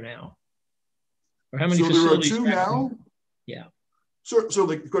out there now? Or how many facilities? There are 2 now? Yeah. So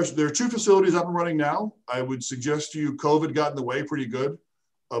the question, there are 2 facilities up and running now. I would suggest to you, COVID got in the way pretty good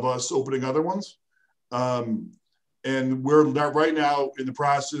of us opening other ones. And we're right now in the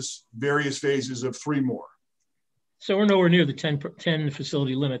process, various phases of 3 more. So we're nowhere near the 10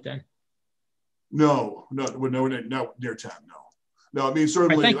 facility limit then? No, we're nowhere near 10, no. I mean,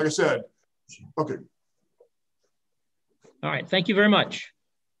 certainly, like I said, okay. All right, thank you very much.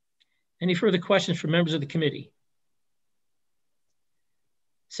 Any further questions from members of the committee?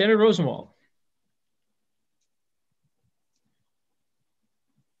 Senator Rosenwald.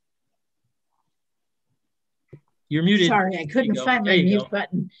 You're muted. Sorry, I couldn't find my mute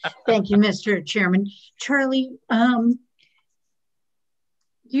button. Thank you, Mr. Chairman. Charlie, do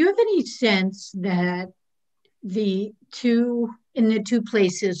you have any sense that in the 2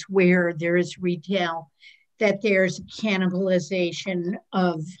 places where there is retail, that there's cannibalization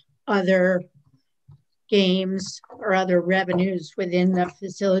of other games or other revenues within the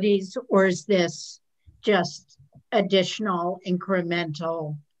facilities, or is this just additional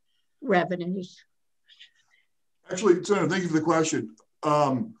incremental revenues? Actually, Senator, thank you for the question.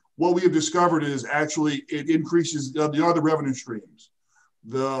 What we have discovered is actually it increases the other revenue streams.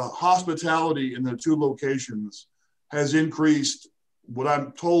 The hospitality in the 2 locations has increased, what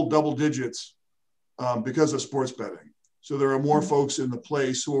I'm told, double digits because of sports betting. So there are more folks in the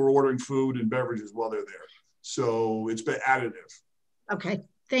place who are ordering food and beverages while they're there. So it's been additive. Okay,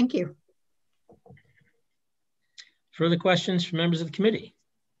 thank you. Further questions from members of the committee?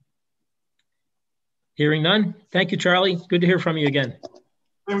 Hearing none. Thank you, Charlie. Good to hear from you again.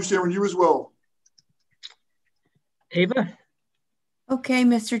 Thank you, Chairman. You as well. Ava? Okay,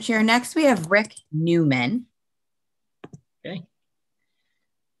 Mr. Chair. Next, we have Rick Newman. Okay.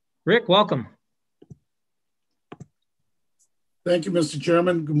 Rick, welcome. Thank you, Mr.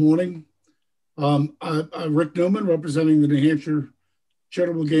 Chairman. Good morning. I'm Rick Newman, representing the New Hampshire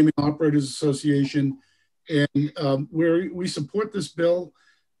Charitable Gaming Operators Association, and we support this bill.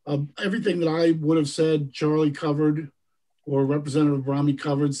 Everything that I would have said, Charlie covered, or Representative Brahmi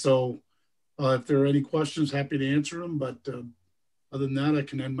covered. So if there are any questions, happy to answer them. But other than that, I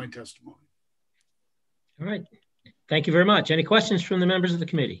can end my testimony. All right. Thank you very much. Any questions from the members of the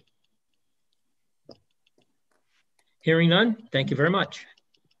committee? Hearing none. Thank you very much.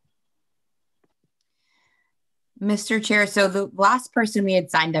 Mr. Chair, so the last person we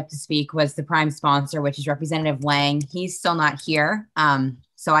had signed up to speak was the prime sponsor, which is Representative Lang. He's still not here.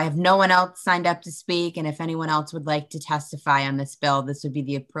 So I have no one else signed up to speak. And if anyone else would like to testify on this bill, this would be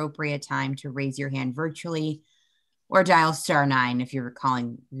the appropriate time to raise your hand virtually or dial *9 if you're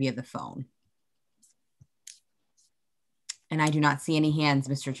calling via the phone. And I do not see any hands,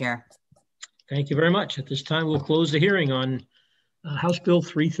 Mr. Chair. Thank you very much. At this time, we'll close the hearing on House Bill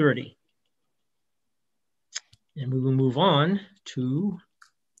 330. And we will move on to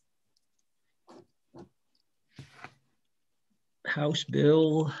House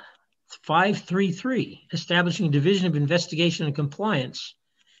Bill 533, establishing a Division of Investigation and Compliance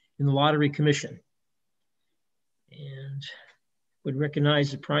in the Lottery Commission. And would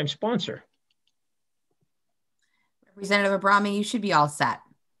recognize the prime sponsor. Representative Abrami, you should be all set.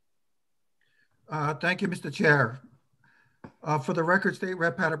 Thank you, Mr. Chair. For the record, State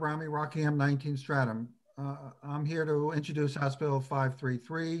Rep Pat Abrami, Rockingham 19 Stratham. I'm here to introduce House Bill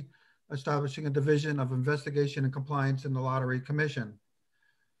 533, establishing a Division of Investigation and Compliance in the Lottery Commission.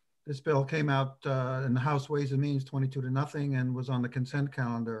 This bill came out in the House Ways and Means 22-0 and was on the consent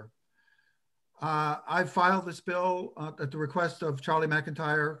calendar. I filed this bill at the request of Charlie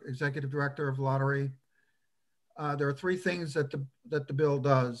McIntyre, Executive Director of Lottery. There are three things that the bill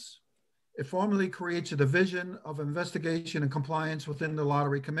does. It formally creates a Division of Investigation and Compliance within the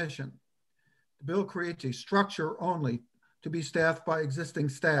Lottery Commission. The bill creates a structure only to be staffed by existing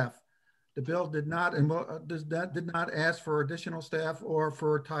staff. The bill did not ask for additional staff or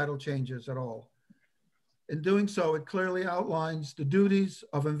for title changes at all. In doing so, it clearly outlines the duties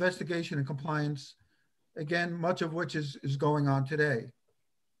of investigation and compliance, again, much of which is going on today.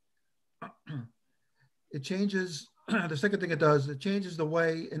 It changes, the second thing it does, it changes the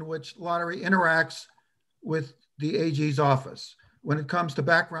way in which lottery interacts with the AG's office when it comes to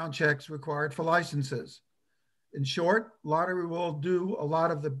background checks required for licenses. In short, lottery will do a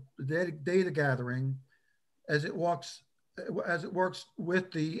lot of the data gathering as it works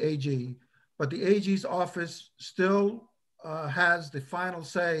with the AG, but the AG's office still has the final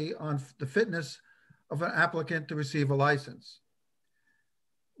say on the fitness of an applicant to receive a license.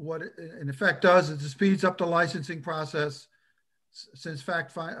 What it in effect does is it speeds up the licensing process since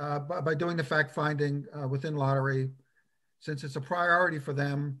by doing the fact finding within lottery, since it's a priority for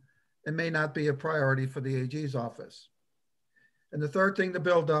them, it may not be a priority for the AG's office. And the third thing the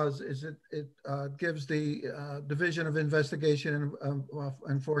bill does is it gives the Division of Investigation and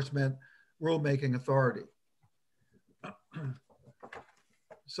Enforcement rulemaking authority.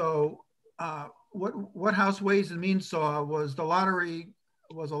 So what House Ways and Means saw was a lottery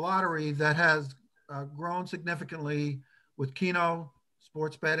that has grown significantly with Keno,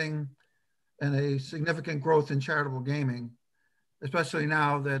 sports betting, and a significant growth in charitable gaming, especially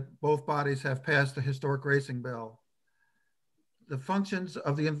now that both bodies have passed the historic racing bill. The functions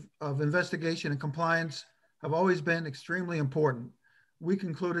of investigation and compliance have always been extremely important. We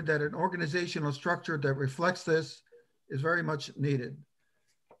concluded that an organizational structure that reflects this is very much needed.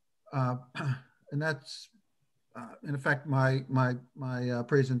 And that's, in effect, my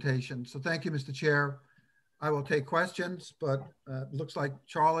presentation. So thank you, Mr. Chair. I will take questions, but it looks like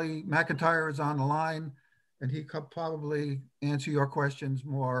Charlie McIntyre is on the line, and he could probably answer your questions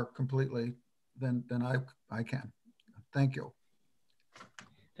more completely than I can. Thank you.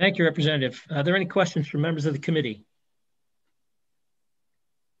 Thank you, Representative. Are there any questions from members of the committee?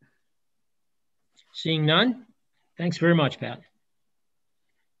 Seeing none, thanks very much, Pat.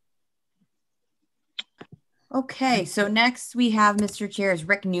 Okay, so next we have Mr. Chair's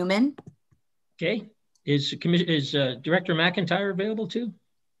Rick Newman. Okay, is Director McIntyre available too?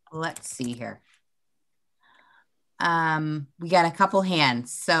 Let's see here. We got a couple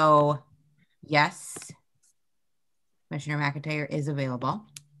hands, so yes, Commissioner McIntyre is available.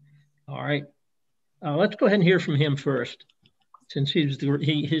 All right, let's go ahead and hear from him first, since his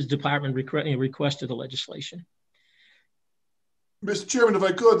department requested the legislation. Mr. Chairman, if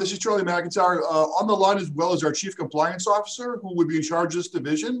I could, this is Charlie McIntyre. On the line, as well as our Chief Compliance Officer, who would be in charge of this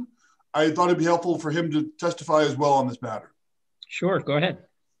division. I thought it'd be helpful for him to testify as well on this matter. Sure, go ahead.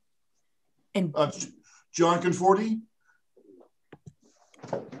 And John Conforti.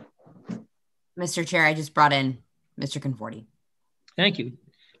 Mr. Chair, I just brought in Mr. Conforti. Thank you.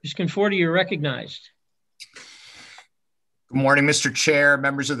 Mr. Conforti, you're recognized. Good morning, Mr. Chair,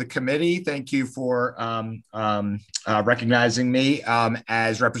 members of the committee. Thank you for recognizing me.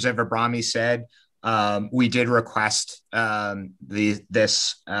 As Representative Abrami said, we did request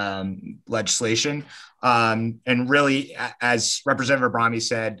this legislation. And really, as Representative Abrami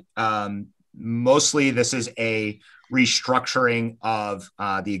said, mostly this is a restructuring of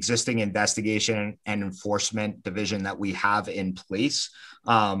the existing investigation and enforcement division that we have in place.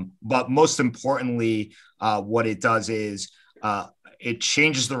 But most importantly, what it does is it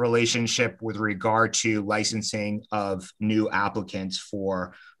changes the relationship with regard to licensing of new applicants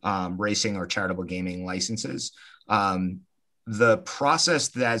for racing or charitable gaming licenses. The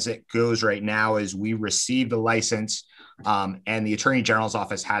process as it goes right now is we receive the license, and the Attorney General's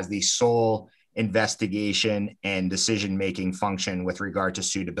office has the sole investigation and decision-making function with regard to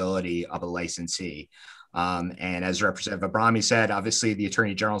suitability of a licensee. And as Representative Abrami said, obviously the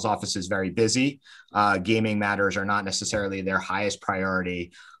Attorney General's office is very busy. Gaming matters are not necessarily their highest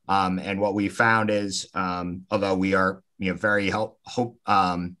priority. And what we found is, although we are very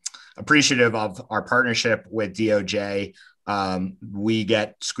appreciative of our partnership with DOJ, we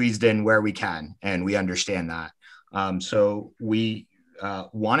get squeezed in where we can, and we understand that. So we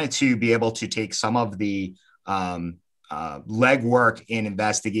wanted to be able to take some of the legwork in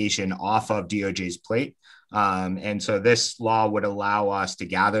investigation off of DOJ's plate. And so this law would allow us to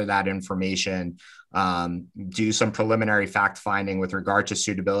gather that information, do some preliminary fact finding with regard to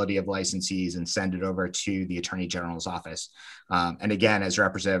suitability of licensees, and send it over to the Attorney General's office. And again, as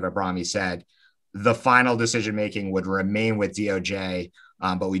Representative Abrami said, the final decision-making would remain with DOJ,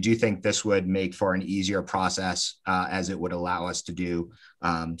 but we do think this would make for an easier process, as it would allow us to do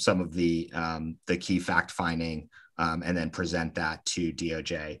some of the key fact finding and then present that to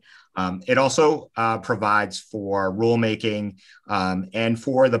DOJ. It also provides for rulemaking and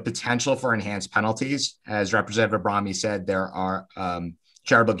for the potential for enhanced penalties. As Representative Abrami said, there are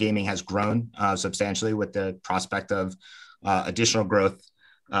charitable gaming has grown substantially with the prospect of additional growth.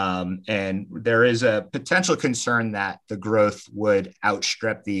 And there is a potential concern that the growth would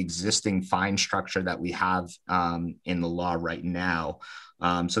outstrip the existing fine structure that we have in the law right now.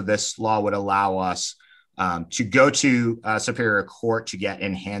 So this law would allow us to go to Superior Court to get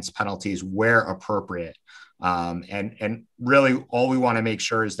enhanced penalties where appropriate. And really all we want to make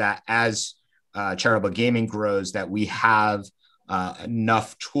sure is that as charitable gaming grows, that we have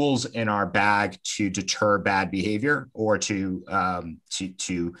enough tools in our bag to deter bad behavior, or to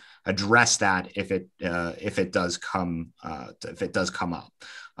address that if it does come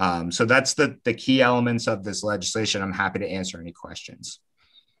up. So that's the key elements of this legislation. I'm happy to answer any questions.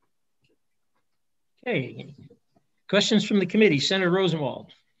 Okay, questions from the committee. Senator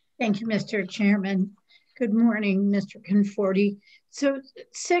Rosenwald. Thank you, Mr. Chairman. Good morning, Mr. Conforti. So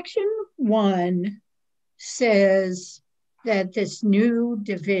Section 1 says that this new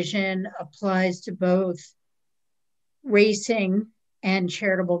division applies to both racing and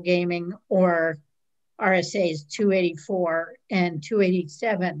charitable gaming, or RSAs 284 and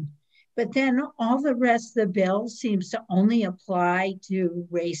 287. But then all the rest of the bill seems to only apply to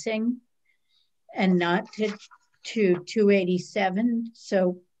racing and not to 287.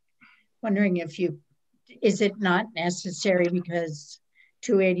 So wondering is it not necessary because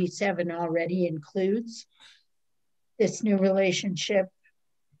 287 already includes this new relationship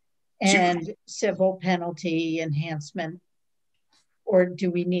and civil penalty enhancement, or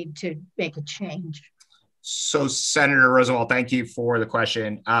do we need to make a change? So Senator Rosenwald, thank you for the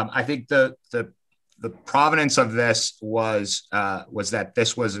question. I think the provenance of this was that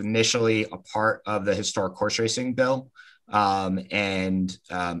this was initially a part of the historic horse racing bill, and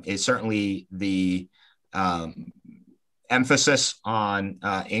is certainly the emphasis on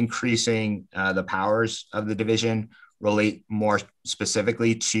increasing the powers of the division relate more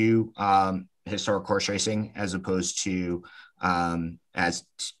specifically to historic horse racing as opposed to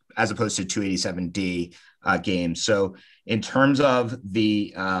 287D games. So in terms of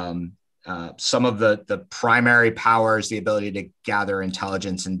the some of the primary powers, the ability to gather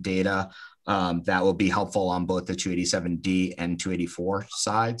intelligence and data, that will be helpful on both the 287D and 284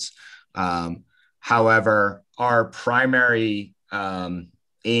 sides. However, our primary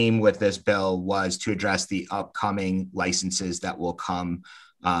aim with this bill was to address the upcoming licenses that will come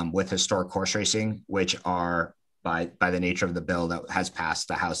with historic horse racing, which are by the nature of the bill that has passed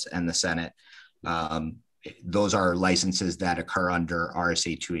the House and the Senate. Those are licenses that occur under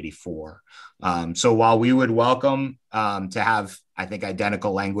RSA 284. So while we would welcome to have, I think,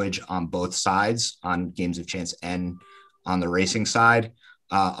 identical language on both sides, on games of chance and on the racing side,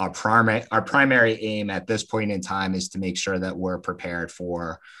 our primary aim at this point in time is to make sure that we're prepared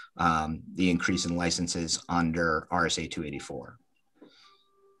for the increase in licenses under RSA 284.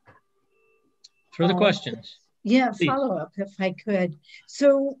 Further questions? Yeah, follow up if I could.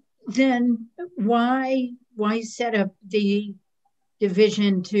 So then why set up the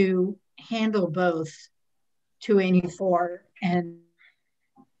division to handle both 284 and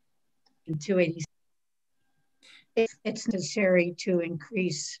 287? If it's necessary to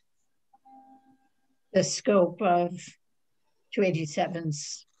increase the scope of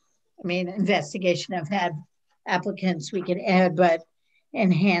 287's, investigation. I've had applicants we could add, but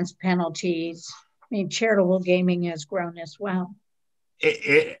enhanced penalties? I mean, charitable gaming has grown as well.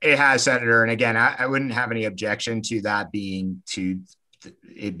 It has, Senator. And again, I wouldn't have any objection to that being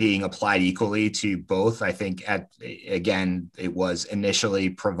applied equally to both. I think it was initially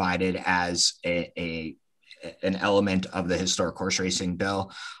provided as an element of the historic horse racing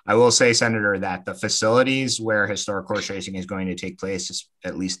bill. I will say, Senator, that the facilities where historic horse racing is going to take place,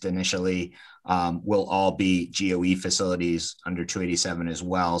 at least initially, will all be GOE facilities under 287 as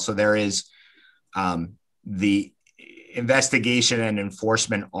well. So there is the investigation and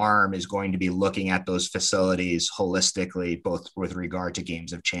enforcement arm is going to be looking at those facilities holistically, both with regard to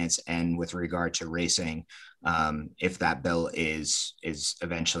games of chance and with regard to racing, if that bill is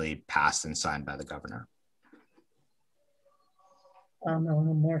eventually passed and signed by the governor. I'm a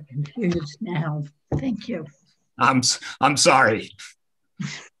little more confused now. Thank you. I'm sorry.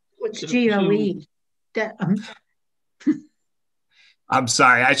 What's GOE? I'm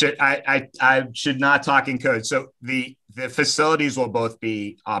sorry. I should not talk in code. So the facilities will both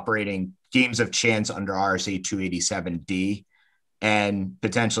be operating games of chance under RSA 287D and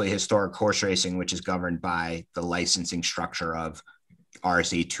potentially historic horse racing, which is governed by the licensing structure of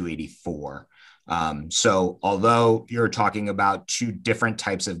RSA 284. So although you're talking about two different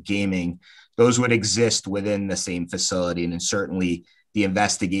types of gaming, those would exist within the same facility. And certainly the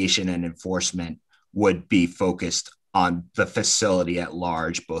investigation and enforcement would be focused on the facility at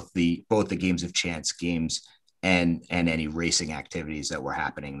large, both the games of chance games and any racing activities that were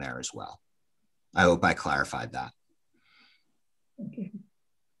happening there as well. I hope I clarified that. Okay.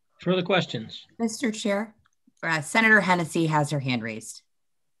 Further questions? Mr. Chair, Senator Hennessy has her hand raised.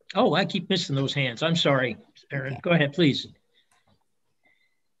 Oh, I keep missing those hands. I'm sorry, Erin. Okay. Go ahead, please.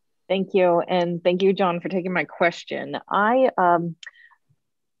 Thank you. And thank you, John, for taking my question. I'm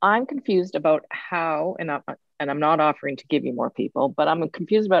confused about how, and I'm not offering to give you more people, but I'm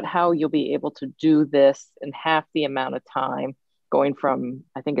confused about how you'll be able to do this in half the amount of time, going from,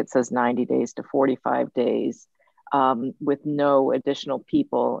 I think it says 90 days to 45 days, with no additional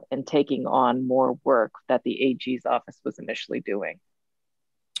people and taking on more work that the AG's office was initially doing.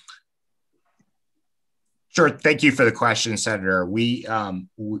 Sure. Thank you for the question, Senator. We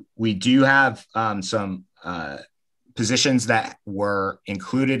do have some positions that were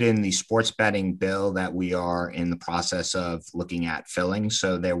included in the sports betting bill that we are in the process of looking at filling.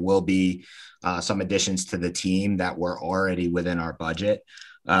 So there will be some additions to the team that were already within our budget.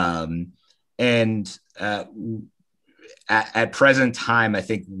 At present time, I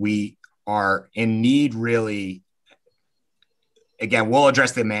think we are in need really, again, we'll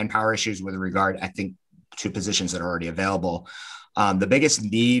address the manpower issues with regard, I think, to positions that are already available. The biggest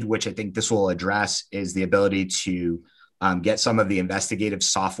need, which I think this will address, is the ability to get some of the investigative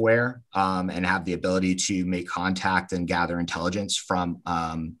software and have the ability to make contact and gather intelligence from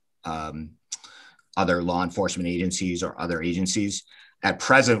other law enforcement agencies or other agencies. At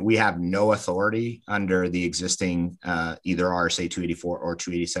present, we have no authority under the existing either RSA 284 or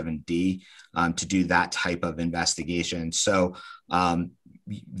 287D to do that type of investigation. So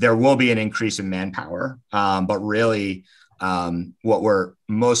there will be an increase in manpower, but really what we're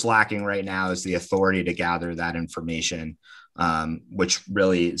most lacking right now is the authority to gather that information, which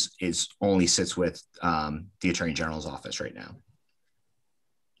really is only sits with the Attorney General's office right now.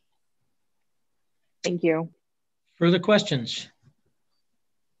 Thank you. Further questions?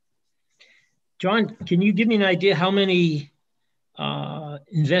 John, can you give me an idea how many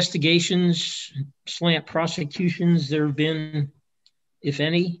investigations / prosecutions there have been, if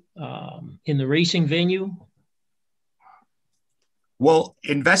any, in the racing venue? Well,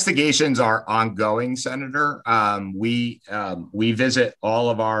 investigations are ongoing, Senator. We visit all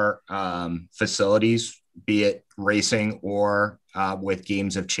of our facilities, be it racing or with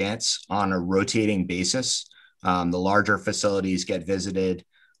games of chance, on a rotating basis. The larger facilities get visited,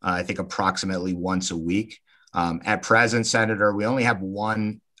 I think, approximately once a week. At present, Senator, we only have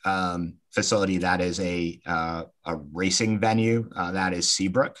one facility that is a racing venue, that is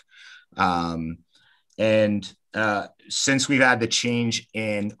Seabrook. Since we've had the change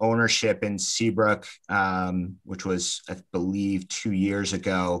in ownership in Seabrook, which was, I believe, 2 years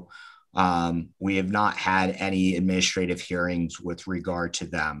ago, we have not had any administrative hearings with regard to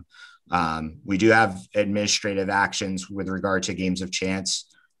them. We do have administrative actions with regard to games of chance.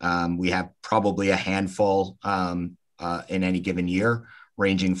 We have probably a handful in any given year,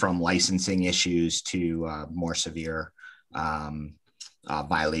 ranging from licensing issues to more severe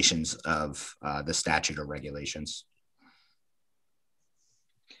violations of the statute or regulations.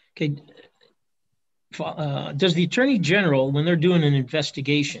 Okay. Does the Attorney General, when they're doing an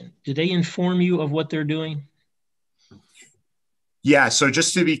investigation, do they inform you of what they're doing? Yeah, so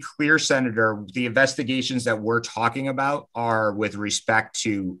just to be clear, Senator, the investigations that we're talking about are with respect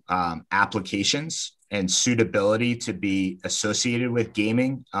to applications and suitability to be associated with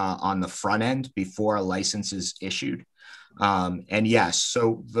gaming on the front end before a license is issued. And yes,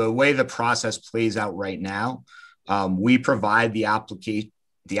 so the way the process plays out right now, we provide the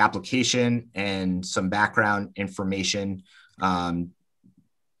application and some background information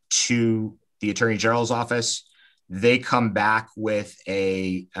to the Attorney General's office. They come back with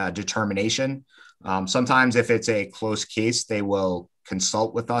a determination. Sometimes if it's a close case, they will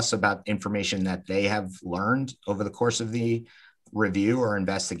consult with us about information that they have learned over the course of the review or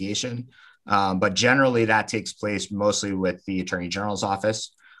investigation. But generally that takes place mostly with the Attorney General's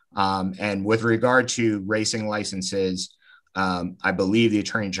office. And with regard to racing licenses, I believe the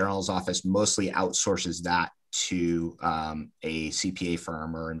Attorney General's office mostly outsources that to a CPA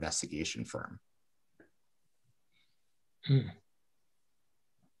firm or investigation firm.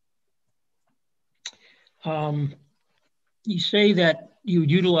 You say that you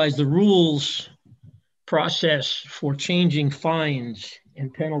utilize the rules process for changing fines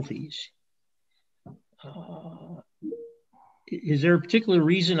and penalties. Is there a particular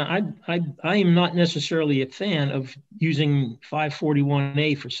reason? I am not necessarily a fan of using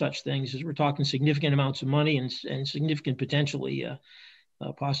 541A for such things, as we're talking significant amounts of money and significant potentially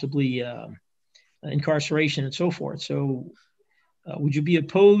possibly incarceration and so forth. So would you be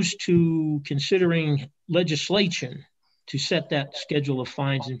opposed to considering legislation to set that schedule of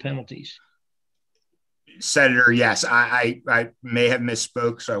fines and penalties? Senator, yes, I may have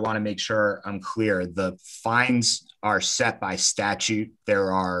misspoke, so I want to make sure I'm clear. The fines are set by statute.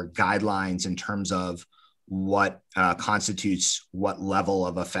 There are guidelines in terms of what constitutes what level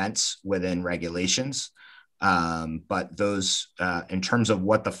of offense within regulations. But those, in terms of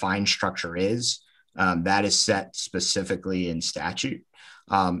what the fine structure is, that is set specifically in statute.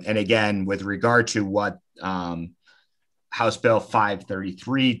 And again, with regard to what House Bill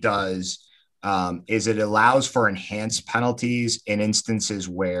 533 does, is it allows for enhanced penalties in instances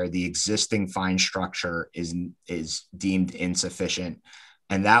where the existing fine structure is deemed insufficient.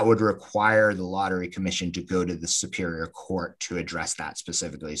 And that would require the Lottery Commission to go to the Superior Court to address that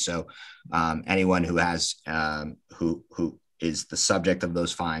specifically. So anyone who has who is the subject of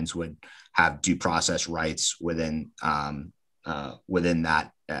those fines would have due process rights within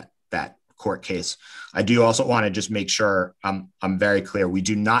that court case. I do also want to just make sure I'm very clear. We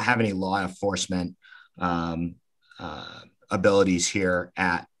do not have any law enforcement abilities here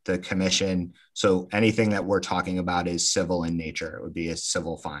at the commission. So anything that we're talking about is civil in nature. It would be a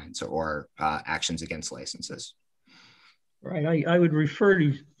civil fines or actions against licenses. Right. I would refer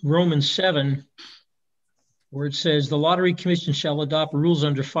to Romans 7, where it says the Lottery Commission shall adopt rules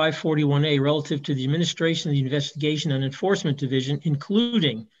under 541A relative to the administration of the Investigation and Enforcement Division,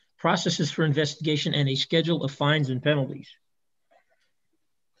 including processes for investigation and a schedule of fines and penalties.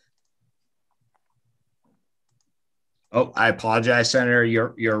 Oh, I apologize, Senator.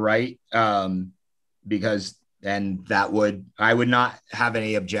 You're right. Because then I would not have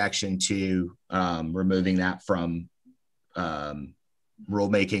any objection to removing that from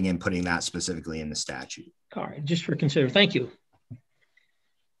rulemaking and putting that specifically in the statute. All right, just for consider. Thank you.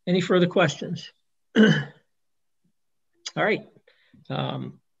 Any further questions? All right.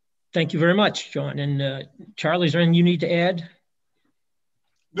 Thank you very much, John. And Charlie, is there anything you need to add?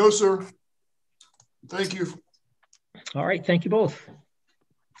 No, sir. Thank you. All right, thank you both.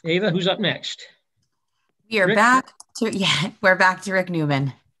 Ava, who's up next? We're back to Rick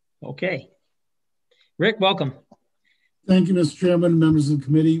Newman. Okay. Rick, welcome. Thank you, Mr. Chairman, members of the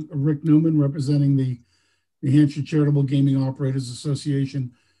committee. Rick Newman, representing the New Hampshire Charitable Gaming Operators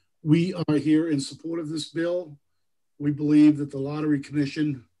Association. We are here in support of this bill. We believe that the Lottery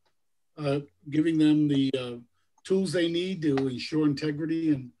Commission, giving them the tools they need to ensure integrity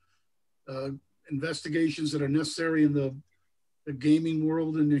and investigations that are necessary in the gaming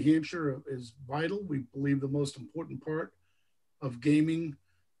world in New Hampshire is vital. We believe the most important part of gaming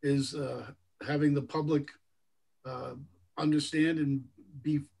is having the public understand and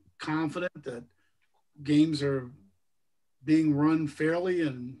be confident that games are being run fairly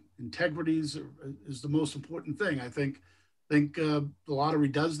and integrity is the most important thing. I think the lottery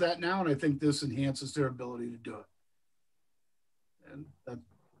does that now, and I think this enhances their ability to do it. And that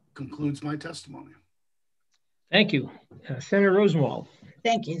concludes my testimony. Thank you. Senator Rosenwald.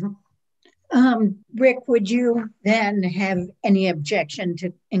 Thank you. Rick, would you then have any objection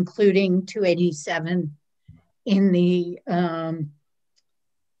to including 287 in the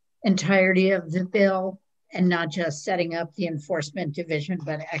entirety of the bill and not just setting up the enforcement division,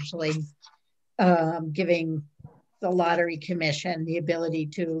 but actually giving the Lottery Commission the ability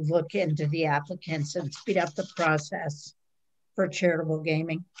to look into the applicants and speed up the process for charitable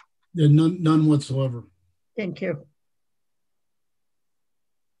gaming? Yeah, none whatsoever. Thank you.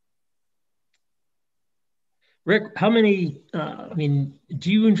 Rick, how many,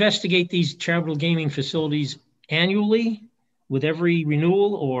 do you investigate these charitable gaming facilities annually with every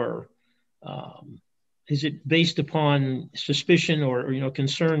renewal, or is it based upon suspicion or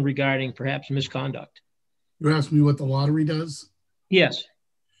concern regarding perhaps misconduct? You're asking me what the lottery does? Yes.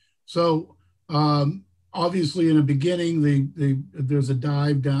 So obviously in the beginning, there's a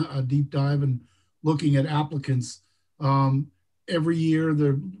deep dive and looking at applicants. Every year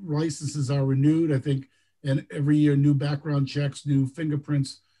the licenses are renewed, I think, and every year new background checks, new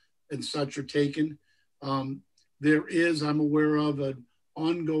fingerprints and such are taken. There is, I'm aware of, an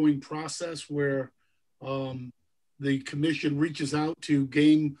ongoing process where the commission reaches out to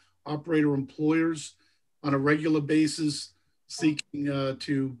game operator employers on a regular basis, seeking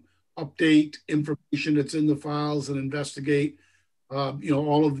to update information that's in the files and investigate,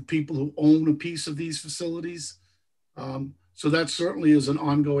 all of the people who own a piece of these facilities. So that certainly is an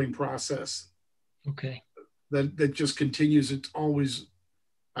ongoing process. Okay. That just continues. It's always,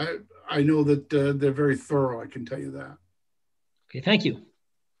 I know that they're very thorough, I can tell you that. Okay, thank you.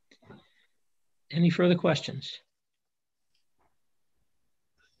 Any further questions?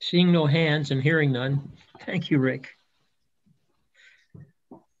 Seeing no hands and hearing none, thank you, Rick.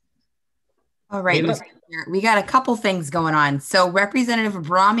 All right, we got a couple things going on. So Representative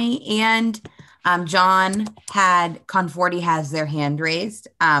Abrami and John Conforti has their hand raised.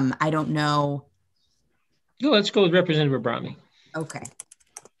 I don't know. No, let's go with Representative Abrami. Okay.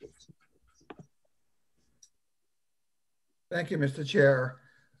 Thank you, Mr. Chair.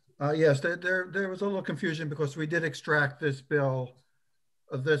 Yes, there was a little confusion because we did extract this bill,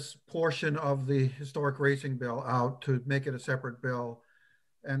 this portion of the historic racing bill out to make it a separate bill.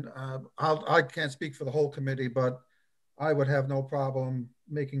 And I can't speak for the whole committee, but I would have no problem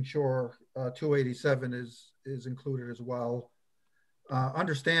making sure 287 is included as well.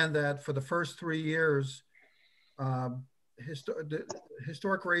 Understand that for the first 3 years,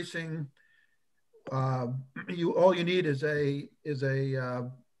 historic racing, all you need is a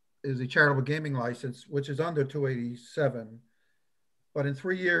charitable gaming license, which is under 287. But in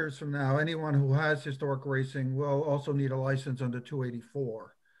 3 years from now, anyone who has historic racing will also need a license under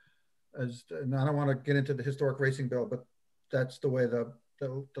 284. And I don't want to get into the historic racing bill, but that's the way the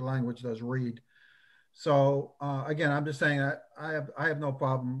language does read. So again, I'm just saying that I have no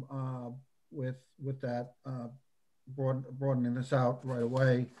problem with that, broadening this out right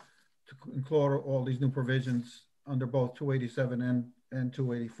away to include all these new provisions under both 287 and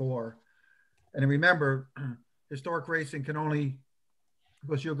 284. And remember, historic racing can only,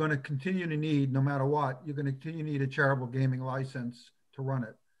 because you're going to continue to need, no matter what, you're going to continue to need a charitable gaming license to run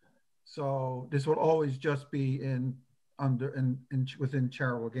it. So this will always just be within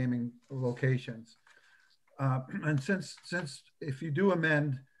charitable gaming locations. And since if you do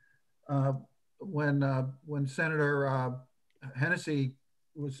amend, when Senator Hennessy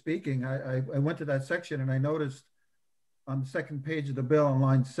was speaking, I went to that section and I noticed on the second page of the bill on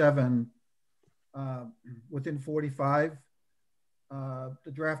line 7, within 45,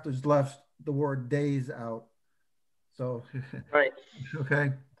 the drafters left the word days out. So, right.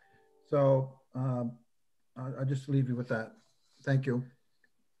 Okay. So I'll just leave you with that. Thank you.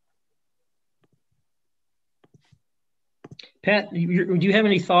 Pat, do you have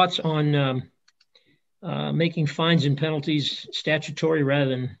any thoughts on making fines and penalties statutory rather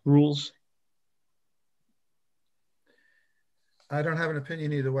than rules? I don't have an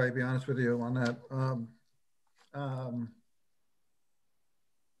opinion either way, to be honest with you on that.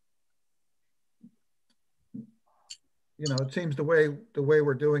 It seems the way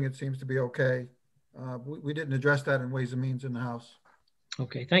we're doing it seems to be okay. We didn't address that in Ways and Means in the House.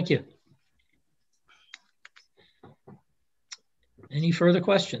 Okay, thank you. Any further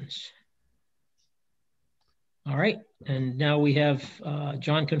questions? All right, and now we have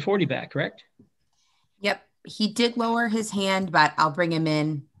John Conforti back, correct? Yep, he did lower his hand, but I'll bring him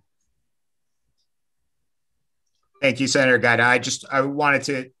in. Thank you, Senator Gaida. I wanted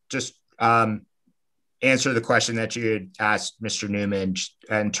to just answer the question that you had asked Mr. Newman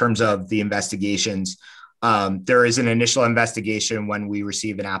in terms of the investigations. There is an initial investigation when we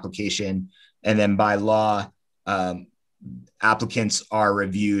receive an application, and then by law, applicants are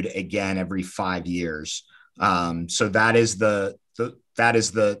reviewed again every 5 years. So that is the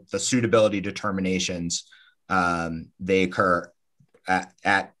suitability determinations. They occur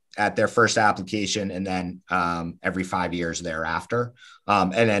at their first application and then every 5 years thereafter.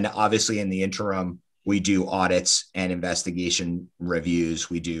 And then obviously in the interim, we do audits and investigation reviews.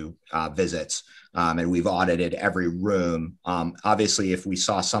 We do visits, and we've audited every room. Obviously, if we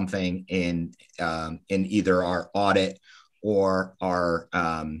saw something in either our audit or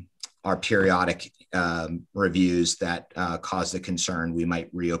our periodic reviews that caused a concern, we might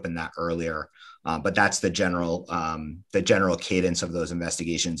reopen that earlier. But that's the general cadence of those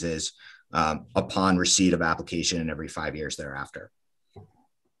investigations is upon receipt of application and every 5 years thereafter.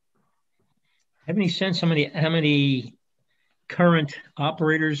 Have any sense how many current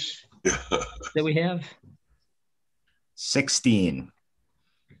operators that we have? 16.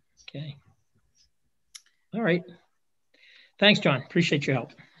 Okay. All right. Thanks, John. Appreciate your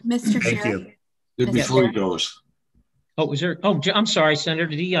help. Mr. Thank Chair. you. Before he goes. Oh, was there? Oh, I'm sorry, Senator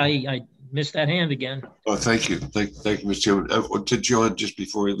D. I missed that hand again. Oh, thank you. Thank you, Mr. Chairman. To John, just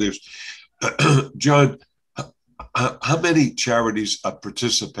before he leaves. John, how many charities are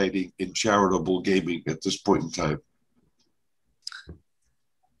participating in charitable gaming at this point in time?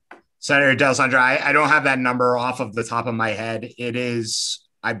 Senator D'Alessandro, I don't have that number off of the top of my head. It is,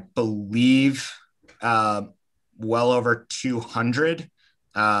 I believe, well over 200.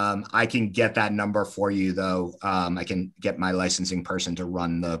 I can get that number for you, though. I can get my licensing person to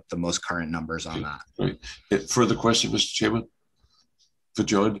run the most current numbers on that. Right. Further question, Mr. Chairman, for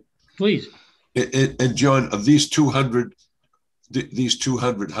John? Please. And John, of these 200,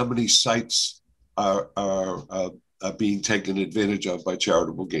 how many sites are being taken advantage of by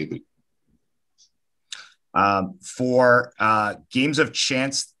charitable gaming? For games of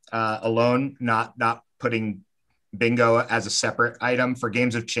chance alone, not putting bingo as a separate item, for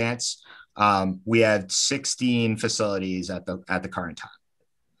games of chance, we had 16 facilities at the current time.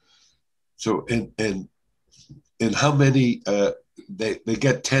 So and how many? They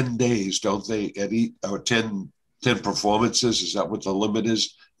get 10 days, don't they? At each, or 10 performances. Is that what the limit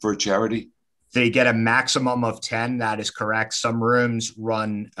is for a charity? They get a maximum of 10. That is correct. Some rooms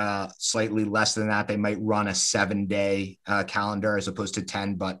run slightly less than that. They might run a 7-day calendar as opposed to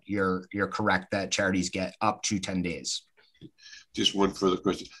 10, but you're correct that charities get up to 10 days. Just one further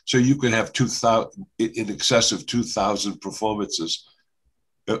question. So you could have 2,000, in excess of 2,000 performances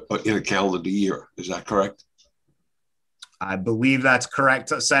in a calendar year. Is that correct? I believe that's correct,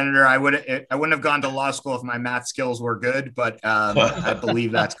 Senator. I wouldn't have gone to law school if my math skills were good, but I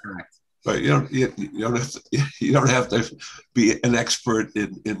believe that's correct. But you don't have to be an expert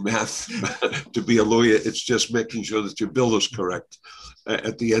in math to be a lawyer. It's just making sure that your bill is correct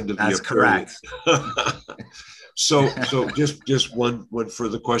at the end of the period. That's correct. So just one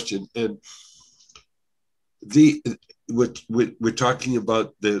further question, and we're talking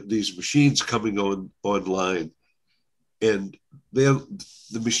about these machines coming online, and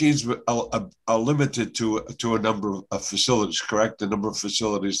the machines are limited to a number of facilities, correct? The number of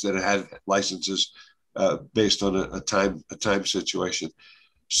facilities that had licenses based on a time situation.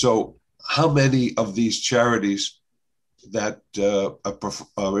 So how many of these charities that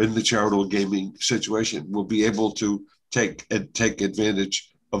are in the charitable gaming situation will be able to take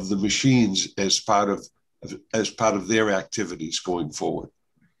advantage of the machines as part of their activities going forward?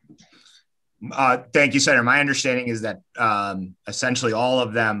 Thank you, Senator. My understanding is that essentially all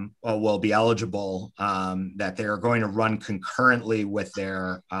of them will be eligible, that they are going to run concurrently with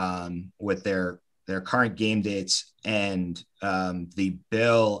their current game dates. And the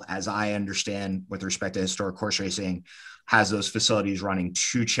bill, as I understand, with respect to historic horse racing, has those facilities running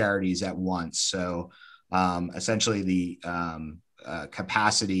 2 charities at once. So essentially the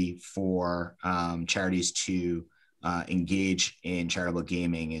capacity for charities to engage in charitable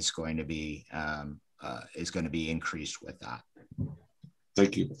gaming is going to be increased with that.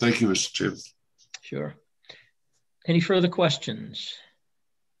 Thank you, Mr. Chairman. Sure. Any further questions?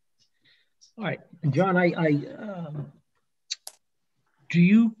 All right, John. Do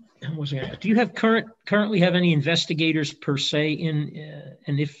you currently have any investigators per se in,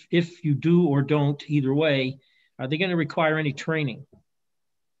 and if you do or don't, either way, are they going to require any training?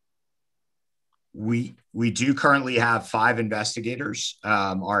 We do currently have 5 investigators.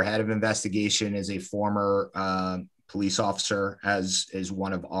 Our head of investigation is a former police officer, as is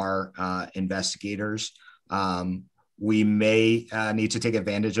one of our investigators. We may need to take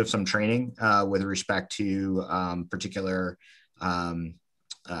advantage of some training with respect to particular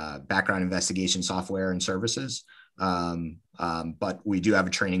background investigation software and services. But we do have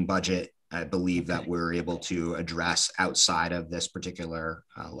a training budget, I believe, that we're able to address outside of this particular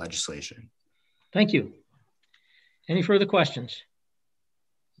legislation. Thank you. Any further questions?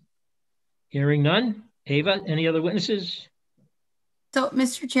 Hearing none. Ava, any other witnesses? So,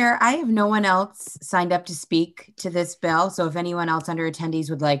 Mr. Chair, I have no one else signed up to speak to this bill. So if anyone else under attendees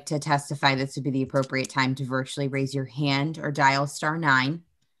would like to testify, this would be the appropriate time to virtually raise your hand or dial *9.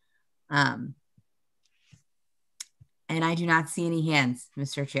 And I do not see any hands,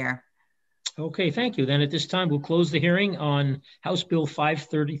 Mr. Chair. Okay, thank you. Then at this time, we'll close the hearing on House Bill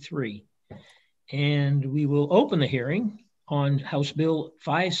 533. And we will open the hearing on House Bill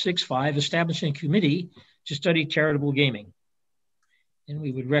 565, establishing a committee to study charitable gaming. And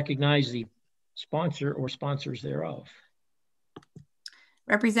we would recognize the sponsor or sponsors thereof.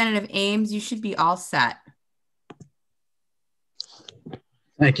 Representative Ames, you should be all set.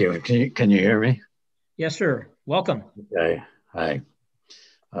 Thank you. Can you hear me? Yes, sir. Welcome. Okay. Hi.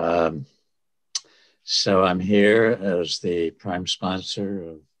 So I'm here as the prime sponsor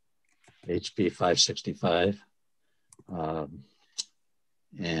of HB 565.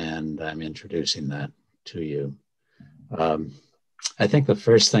 And I'm introducing that to you. I think the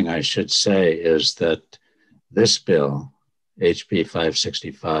first thing I should say is that this bill, HB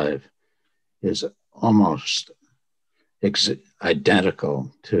 565, is almost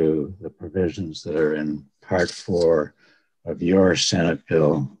identical to the provisions that are in Part 4 of your Senate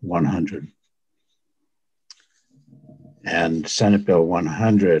Bill 100. And Senate Bill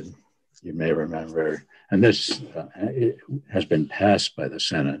 100, you may remember, and this it has been passed by the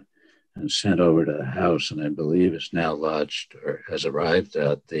Senate and sent over to the House, and I believe is now lodged or has arrived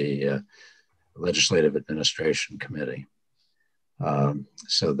at the Legislative Administration Committee.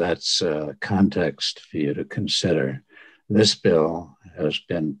 So that's context for you to consider. This bill has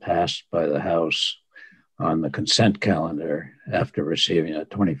been passed by the House on the consent calendar after receiving a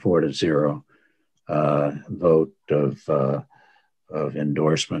 24-0 vote of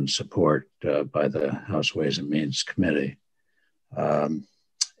endorsement support by the House Ways and Means Committee.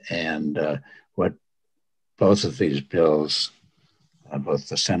 What both of these bills, both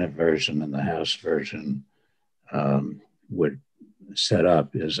the Senate version and the House version, would set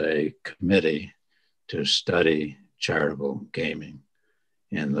up is a committee to study charitable gaming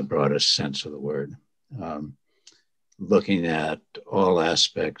in the broadest sense of the word. Looking at all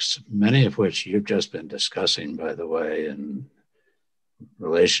aspects, many of which you've just been discussing, by the way, in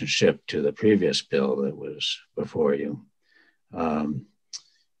relationship to the previous bill that was before you.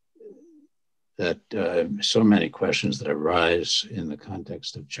 So many questions that arise in the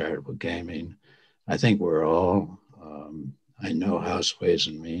context of charitable gaming. I think we're all, I know House Ways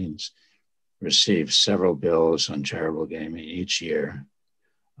and Means receives several bills on charitable gaming each year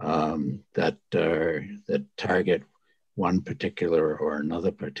that target one particular or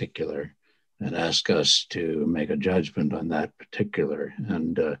another particular and ask us to make a judgment on that particular.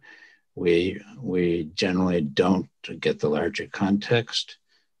 And we generally don't get the larger context.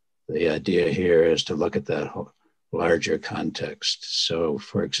 The idea here is to look at that larger context. So,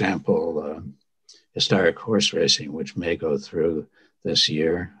 for example, historic horse racing, which may go through this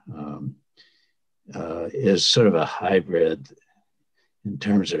year, is sort of a hybrid in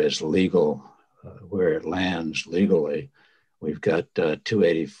terms of its legal, where it lands legally. We've got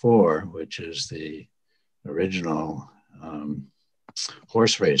 284, which is the original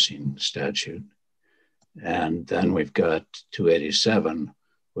horse racing statute. And then we've got 287,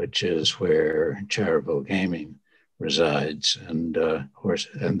 which is where charitable gaming resides. And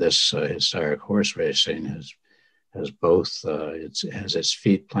this historic horse racing has both, it has its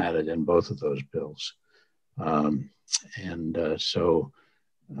feet planted in both of those bills. So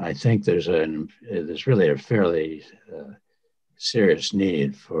I think there's really a fairly serious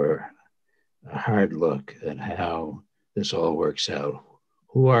need for a hard look at how this all works out.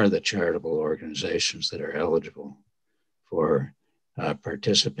 Who are the charitable organizations that are eligible for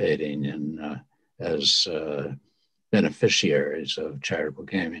participating in as beneficiaries of charitable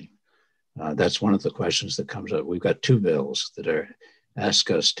gaming? That's one of the questions that comes up. We've got two bills that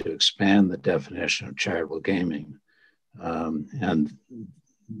ask us to expand the definition of charitable gaming. And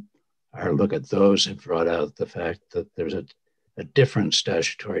our look at those have brought out the fact that there's a different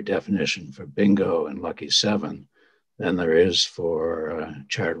statutory definition for bingo and Lucky 7 than there is for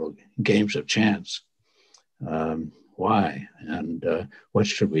charitable games of chance. Why? And what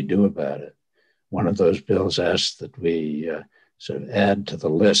should we do about it? One of those bills asks that we sort of add to the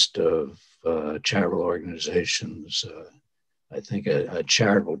list of charitable organizations, I think a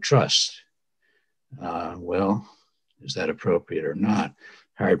charitable trust. Well, is that appropriate or not?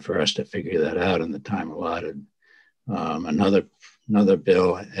 Hard for us to figure that out in the time allotted. Another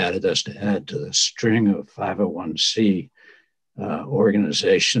bill added us to add to the string of 501c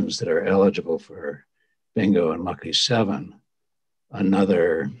organizations that are eligible for bingo and Lucky 7.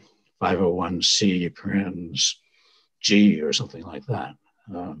 Another 501c G or something like that.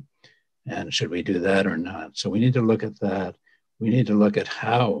 And should we do that or not? So we need to look at that. We need to look at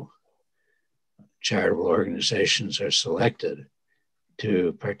how charitable organizations are selected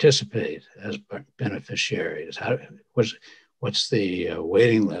to participate as beneficiaries. What's the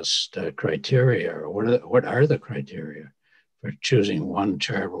waiting list criteria, or what are the criteria for choosing one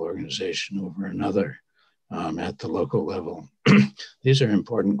charitable organization over another at the local level? These are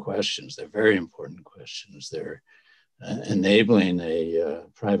important questions. They're very important questions. They're enabling a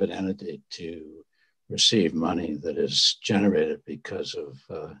private entity to receive money that is generated because of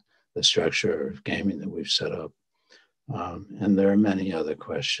the structure of gaming that we've set up. And there are many other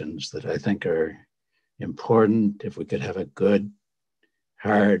questions that I think are important. If we could have a good,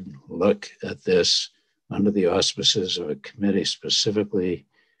 hard look at this under the auspices of a committee specifically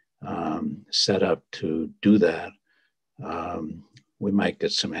set up to do that, we might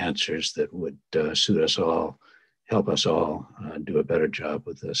get some answers that would suit us all, help us all do a better job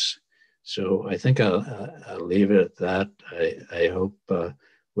with this. So I think I'll leave it at that. I hope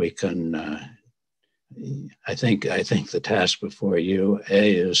we can, I think the task before you,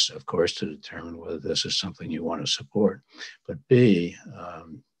 A, is of course to determine whether this is something you want to support, but B,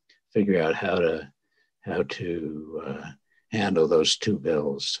 figure out how to handle those two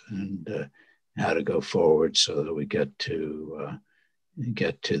bills and how to go forward so that we get to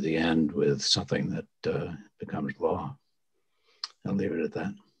the end with something that becomes law. I'll leave it at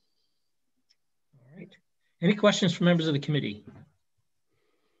that. All right. Any questions from members of the committee?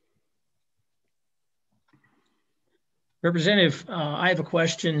 Representative, I have a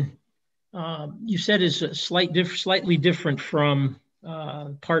question. You said it's slightly different from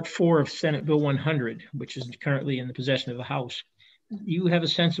Part 4 of Senate Bill 100, which is currently in the possession of the House. Do you have a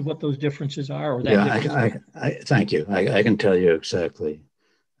sense of what those differences are? Or that yeah, thank you. I can tell you exactly.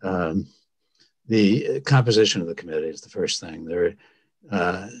 The composition of the committee is the first thing.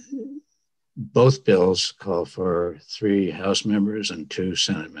 Both bills call for 3 House members and 2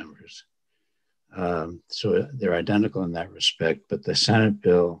 Senate members. So they're identical in that respect, but the Senate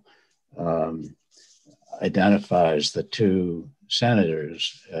bill identifies the 2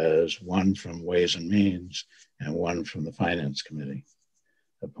 senators as one from Ways and Means and one from the Finance Committee,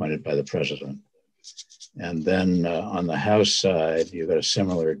 appointed by the president. And then on the House side, you've got a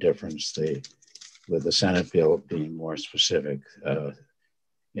similar difference, with the Senate bill being more specific.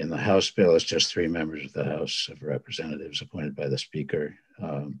 In the House bill, it's just 3 members of the House of Representatives appointed by the Speaker.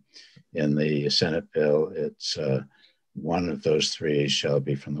 In the Senate bill, it's one of those 3 shall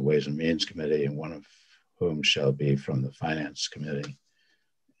be from the Ways and Means Committee, and one of whom shall be from the Finance Committee.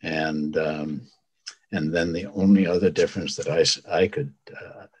 And then the only other difference that I could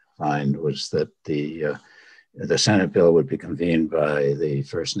find was that the Senate bill would be convened by the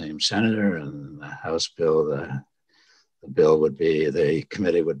first named senator, and the House bill, the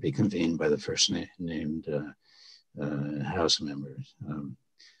committee would be convened by the first named House members.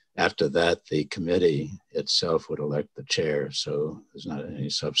 After that, the committee itself would elect the chair, so there's not any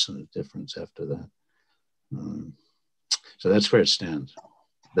substantive difference after that. So that's where it stands.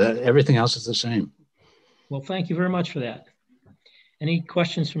 Everything else is the same. Well, thank you very much for that. Any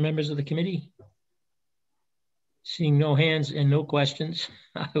questions from members of the committee? Seeing no hands and no questions,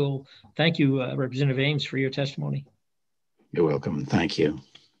 I will thank you, Representative Ames, for your testimony. You're welcome. Thank you.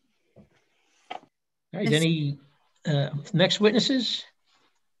 All right, any next witnesses?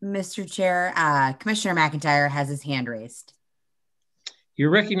 Mr. Chair, Commissioner McIntyre has his hand raised.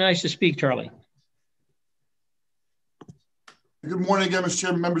 You're recognized to speak, Charlie. Good morning again, Mr.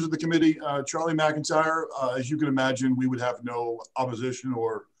 Chairman, members of the committee. Charlie McIntyre. As you can imagine, we would have no opposition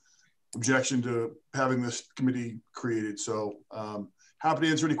or objection to having this committee created. So happy to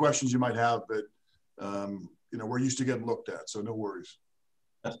answer any questions you might have, but we're used to getting looked at, so no worries.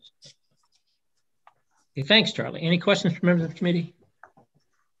 Okay, thanks, Charlie. Any questions from members of the committee?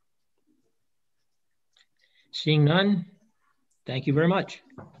 Seeing none, thank you very much.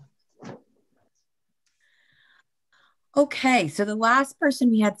 Okay, so the last person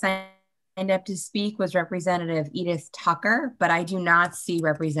we had signed up to speak was Representative Edith Tucker, but I do not see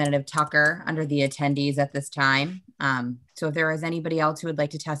Representative Tucker under the attendees at this time. So if there is anybody else who would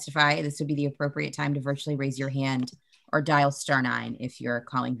like to testify, this would be the appropriate time to virtually raise your hand or dial *9 if you're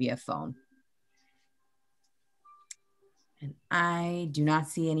calling via phone. And I do not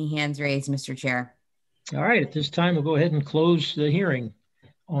see any hands raised, Mr. Chair. All right, at this time, we'll go ahead and close the hearing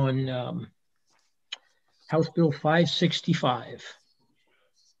on House Bill 565.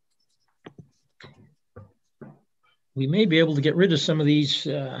 We may be able to get rid of some of these,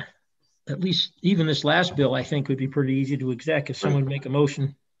 at least even this last bill, I think would be pretty easy to exec if someone would make a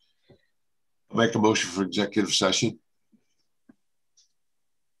motion. I'll make a motion for executive session.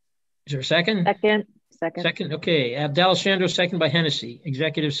 Is there a second? Second. Okay. D'Alessandro, second by Hennessy.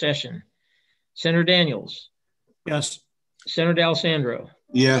 Executive session. Senator Daniels. Yes. Senator D'Alessandro.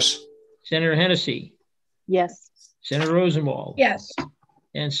 Yes. Senator Hennessy. Yes. Senator Rosenwald. Yes.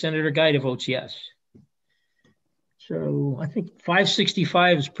 And Senator Guida votes yes. So I think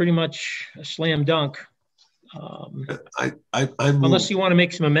 565 is pretty much a slam dunk. Unless you want to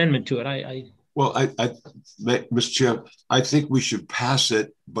make some amendment to it. Mr. Chair, I think we should pass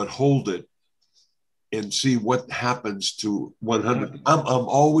it, but hold it and see what happens to 100. I'm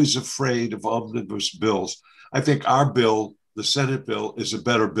always afraid of omnibus bills. I think our bill, the Senate bill, is a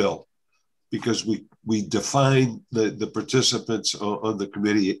better bill because we define the participants on the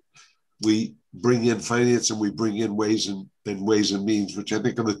committee. We bring in finance and we bring in ways and means, which I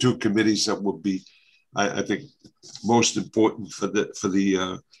think are the two committees that would be, I think, most important for the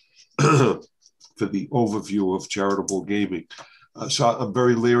for the overview of charitable gaming. So I'm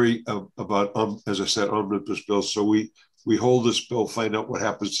very leery about, as I said, omnibus bills. So we hold this bill, find out what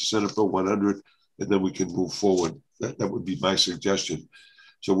happens to Senate Bill 100, and then we can move forward. That would be my suggestion.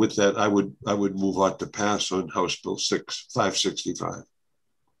 So with that, I would move on to pass on House Bill 565.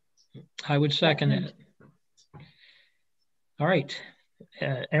 I would second it. All right,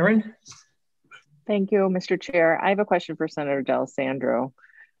 Erin. Thank you, Mr. Chair. I have a question for Senator D'Alessandro.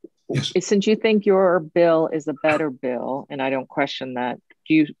 Yes. Since you think your bill is a better bill, and I don't question that,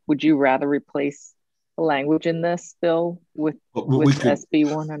 would you rather replace the language in this bill with SB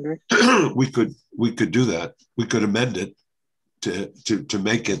 100? We could do that. We could amend it to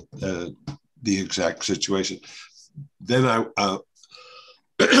make it the exact situation. Then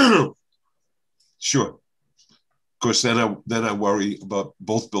sure. Of course, then I worry about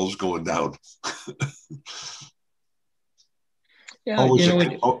both bills going down. Yeah,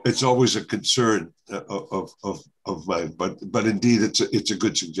 it's always a concern of mine, but indeed it's a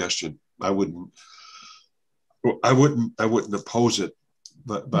good suggestion. I wouldn't oppose it,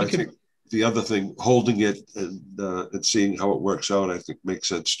 but I think the other thing, holding it and seeing how it works out, I think makes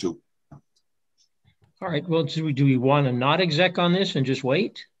sense too. All right. Well, do we want to not exec on this and just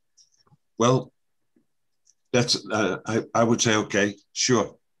wait? Well, that's I would say okay,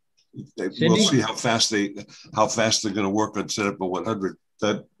 sure. Cindy? We'll see how fast they're going to work on Senate Bill 100.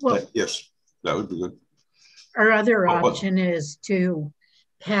 Yes, that would be good. Our other option is to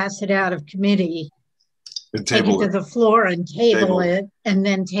pass it out of committee, take it to the floor and table it, and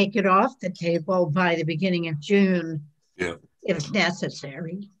then take it off the table by the beginning of June, if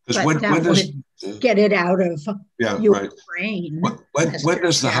necessary. But that would get it out of your brain. When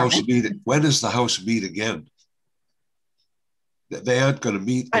does the House meet? When does the House meet again? They aren't going to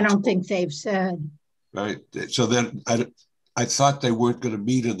meet. I don't think they've said. Right. So then I thought they weren't going to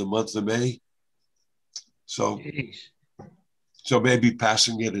meet in the month of May. So maybe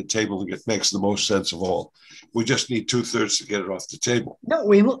passing it and tabling it makes the most sense of all. We just need 2/3 to get it off the table. No,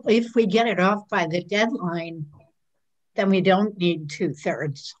 if we get it off by the deadline, then we don't need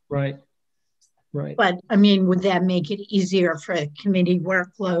 2/3. Right. But I mean, would that make it easier for a committee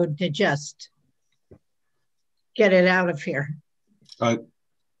workload to just get it out of here?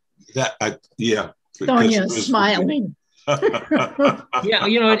 Sonia's smiling. Yeah,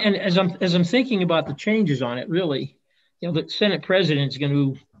 and as I'm thinking about the changes on it, really, the Senate president is going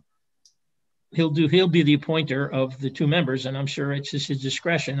to he'll be the appointer of the two members, and I'm sure it's just his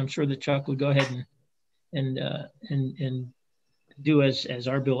discretion. I'm sure that Chuck would go ahead and do as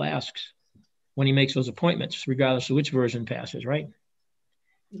our bill asks when he makes those appointments, regardless of which version passes, right?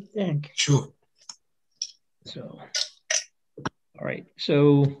 You think? Sure. So. All right,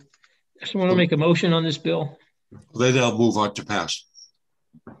 so someone will make a motion on this bill? Then I'll move on to pass.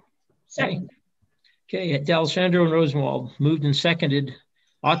 Okay, D'Alessandro and Rosenwald moved and seconded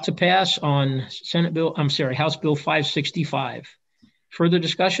ought to pass on House Bill 565. Further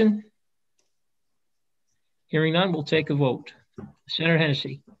discussion? Hearing none, we'll take a vote. Senator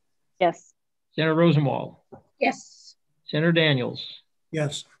Hennessy? Yes. Senator Rosenwald? Yes. Senator Daniels?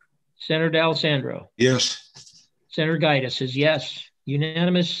 Yes. Senator D'Alessandro? Yes. Senator Guida says yes,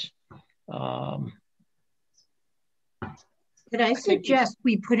 unanimous. Could I suggest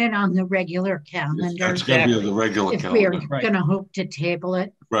we put it on the regular calendar? That's going to be on the regular calendar. If we're going to hope to table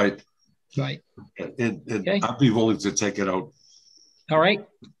it. Right. And okay. I'll be willing to take it out. All right.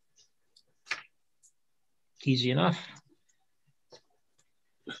 Easy enough.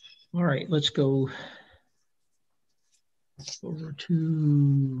 All right, let's go over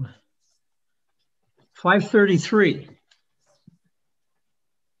to 533.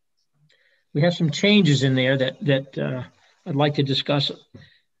 We have some changes in there that I'd like to discuss.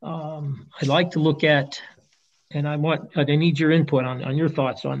 I'd like to look at and I need your input on your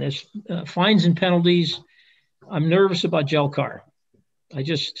thoughts on this. Fines and penalties. I'm nervous about Gelcar. I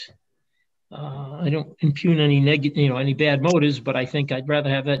don't impugn any any bad motives, but I think I'd rather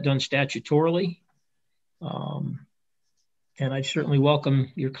have that done statutorily. And I certainly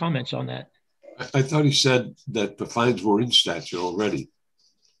welcome your comments on that. I thought he said that the fines were in statute already.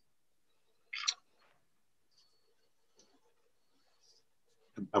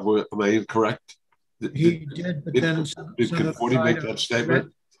 Am I incorrect? He did, but then did Conforti make that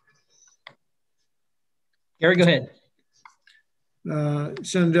statement? Gary, go ahead.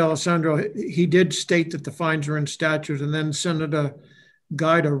 Senator D'Alessandro, he did state that the fines are in statute, and then Senator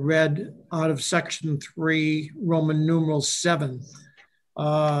Guida read out of Section 3, Roman numeral 7,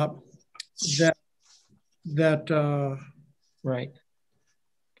 that right.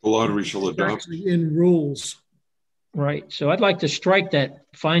 The lottery shall adopt actually in rules. Right. So I'd like to strike that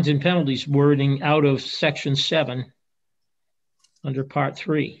fines and penalties wording out of Section 7 under Part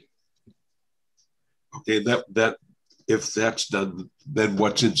 3. Okay, that if that's done, then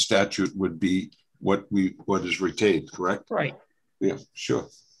what's in statute would be what is retained, correct? Right. Yeah, sure.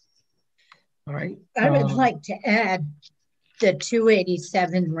 All right. I would like to add the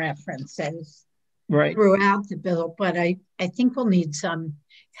 287 references throughout the bill, but I think we'll need some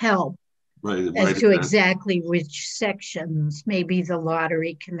help as to exactly which sections maybe the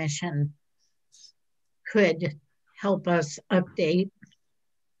Lottery Commission could help us update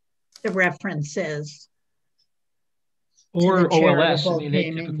the references. Or the OLS. I mean,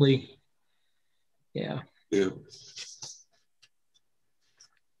 they typically, yeah.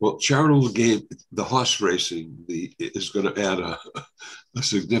 Well, charitable game, the horse racing, is going to add a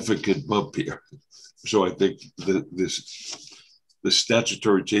significant bump here. So I think the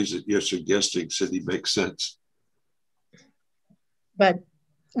statutory change that you're suggesting, Cindy, makes sense. But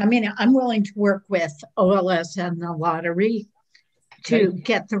I mean, I'm willing to work with OLS and the lottery to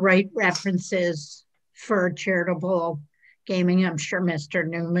get the right references for charitable gaming. I'm sure Mr.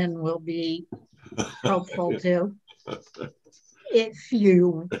 Newman will be helpful too. If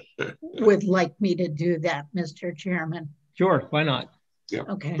you would like me to do that, Mr. Chairman. Sure, why not? Yeah,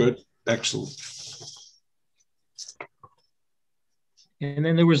 okay. Good, excellent. And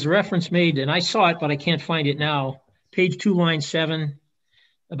then there was a reference made, and I saw it, but I can't find it now. Page 2, line 7,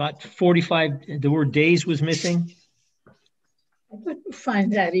 about 45, the word days was missing. I couldn't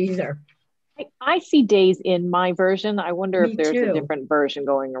find that either. I see days in my version. I wonder Me if there's too. a different version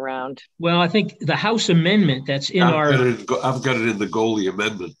going around. Well, I think the House amendment that's in I've got it in the goalie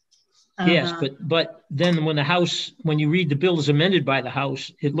amendment. Yes, but then when you read the bill as amended by the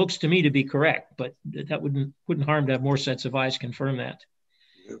House, it looks to me to be correct, but that wouldn't harm to have more sets of eyes confirm that.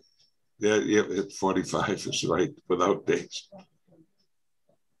 Yeah, 45 is right without dates.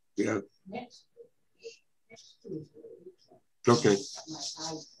 Yeah. Okay.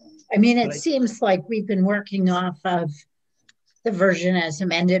 I mean, it seems like we've been working off of the version as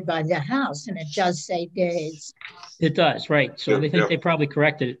amended by the House, and it does say days. It does, right. So they think they probably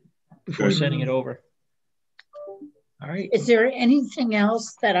corrected it before sending it over. All right. Is there anything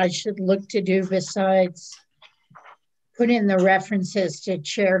else that I should look to do besides put in the references to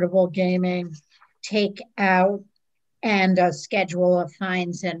charitable gaming, take out, and a schedule of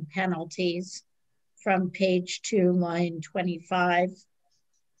fines and penalties from page 2, line 25,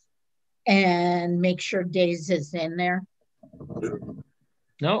 and make sure days is in there?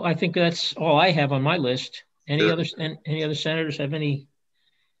 No, I think that's all I have on my list. Any other senators have any?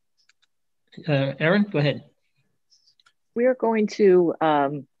 Aaron, go ahead. We're going to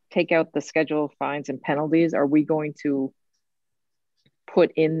take out the schedule of fines and penalties. Are we going to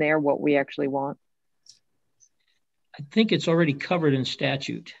put in there what we actually want? I think it's already covered in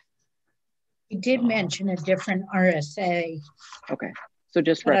statute. He did mention a different RSA. Okay, so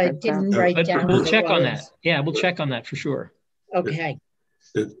just I didn't write down. We'll check on that. Yeah, we'll check on that for sure. Okay.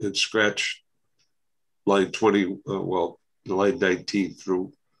 And scratch line 20, line 19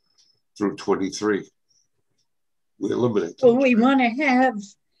 through 23. We eliminate those. Well, we want to have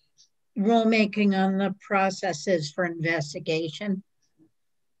rulemaking on the processes for investigation.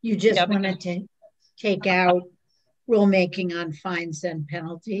 You just wanted to take out rulemaking on fines and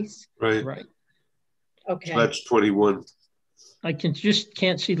penalties. Right. Okay. So that's 21. I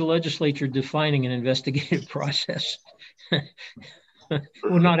can't see the legislature defining an investigative process.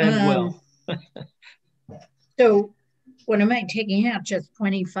 Will not end well. So what am I taking out? Just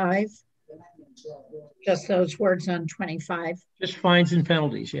 25? Just those words on 25? Just fines and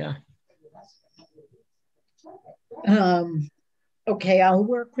penalties, yeah. Okay, I'll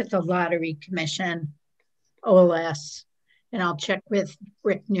work with the Lottery Commission, OLS, and I'll check with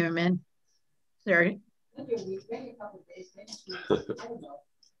Rick Newman. Is there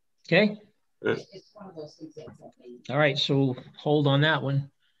Okay. All right, so hold on that one.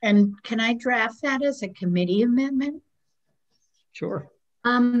 And can I draft that as a committee amendment? Sure.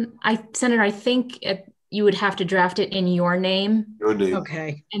 Senator, I think you would have to draft it in your name. Your name.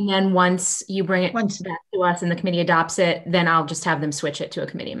 Okay. And then once you bring it back to us and the committee adopts it, then I'll just have them switch it to a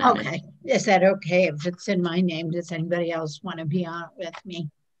committee amendment. Okay. Is that okay if it's in my name? Does anybody else want to be on it with me?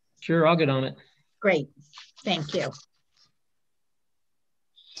 Sure, I'll get on it. Great. Thank you.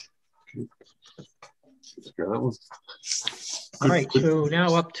 All right, so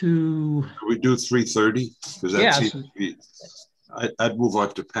now up to... Can we do 3:30? Because that seems to be, I'd move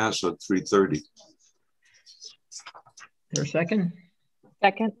on to pass on 3:30. There a second?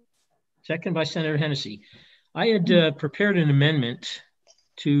 Second. Second by Senator Hennessy. I had prepared an amendment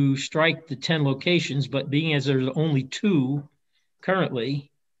to strike the 10 locations, but being as there's only 2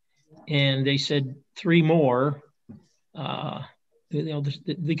 currently, and they said 3 more,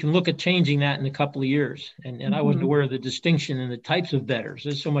 they can look at changing that in a couple of years. And I wasn't aware of the distinction in the types of bettors.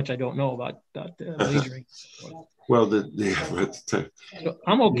 There's so much I don't know about wagering. Well, so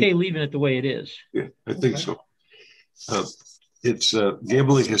I'm okay leaving it the way it is. Yeah, I think so. It's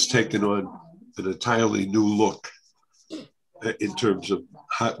gambling has taken on an entirely new look in terms of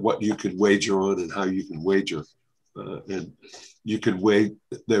what you can wager on and how you can wager. And you can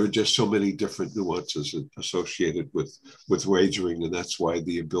there are just so many different nuances associated with wagering, and that's why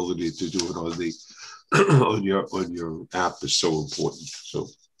the ability to do it on the on your app is so important. So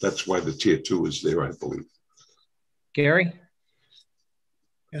that's why the tier 2 is there, I believe. Gary?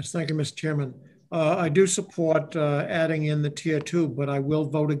 Yes, thank you, Mr. Chairman. I do support adding in the tier 2, but I will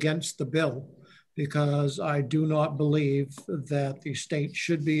vote against the bill because I do not believe that the state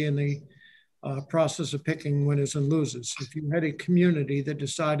should be in the process of picking winners and losers. If you had a community that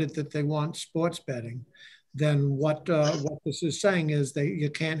decided that they want sports betting, then what this is saying is that you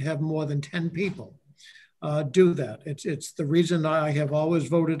can't have more than 10 people do that. It's the reason I have always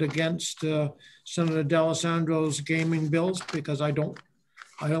voted against Senator D'Alessandro's gaming bills, because I don't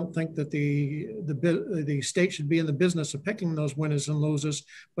think that the state should be in the business of picking those winners and losers,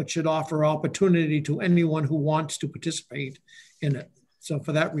 but should offer opportunity to anyone who wants to participate in it. So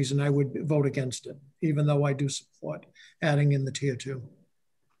for that reason, I would vote against it, even though I do support adding in the tier 2.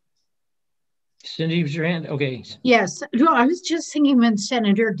 Cindy, was your hand? Okay. Yes. No, I was just thinking when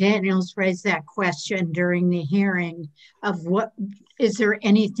Senator Daniels raised that question during the hearing of is there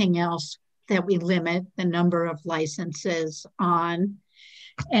anything else that we limit the number of licenses on?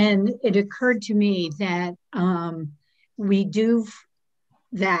 And it occurred to me that we do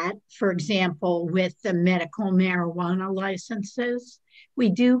that, for example, with the medical marijuana licenses. We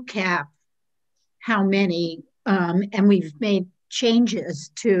do cap how many, and we've made changes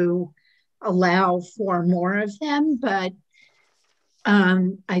to allow for more of them, but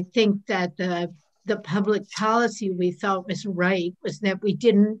I think that the public policy we felt was right was that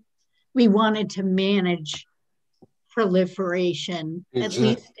we wanted to manage proliferation, at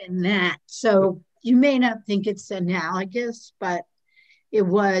least in that. So you may not think it's analogous, but it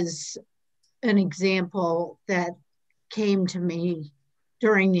was an example that came to me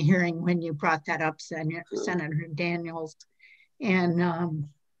during the hearing when you brought that up, Senator Daniels. And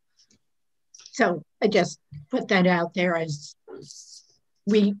so I just put that out there as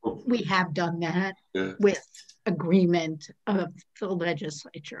we have done that with agreement of the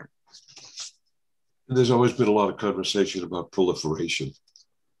legislature. And there's always been a lot of conversation about proliferation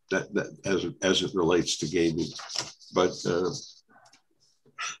that as it relates to gaming, but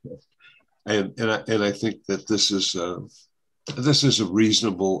and I think that this is a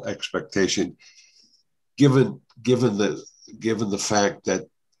reasonable expectation, given the fact that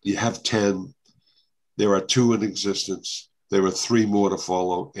you have 10, there are 2 in existence, there are 3 more to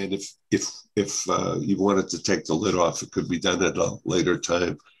follow, and if you wanted to take the lid off, it could be done at a later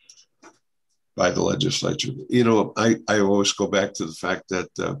time by the legislature. You know, I always go back to the fact that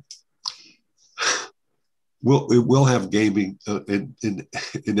we'll have gaming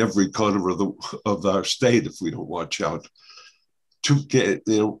in every corner of our state if we don't watch out.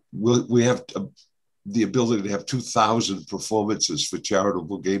 We have the ability to have 2,000 performances for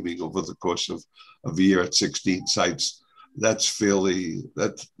charitable gaming over the course of a year at 16 sites. That's pretty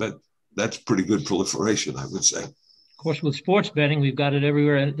good proliferation, I would say. Of course, with sports betting, we've got it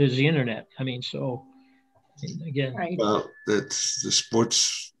everywhere. There's the internet. I mean, so again, right. Well, that's the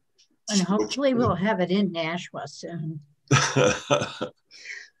sports. And hopefully we'll have it in Nashua soon. The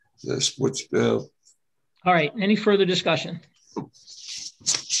sports bill. All right. Any further discussion? All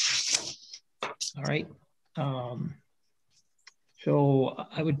right. So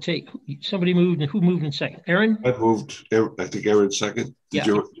I would take, somebody moved, who moved in second? Aaron? I moved, I think Aaron second. Did Yeah.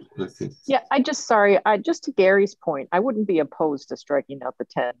 you? Okay. Yeah, just to Gary's point, I wouldn't be opposed to striking out the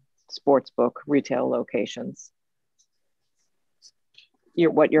 10 sportsbook retail locations.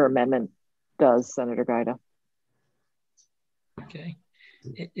 What your amendment does, Senator Guida. Okay.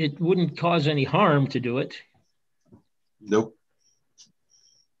 It wouldn't cause any harm to do it. Nope.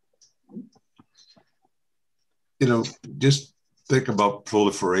 You know, just think about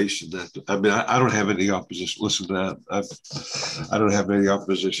proliferation. I mean, I don't have any opposition. Listen to that. I don't have any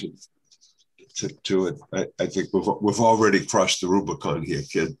opposition to it. I think we've already crossed the Rubicon here,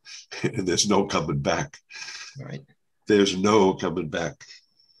 kid, and there's no coming back. All right. There's no coming back.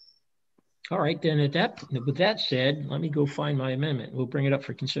 All right, then with that said, let me go find my amendment. We'll bring it up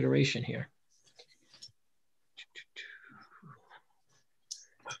for consideration here.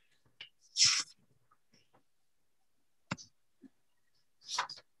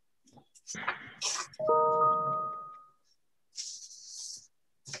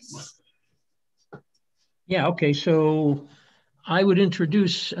 Yeah, okay, so I would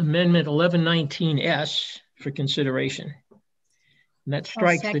introduce Amendment 1119S for consideration. And that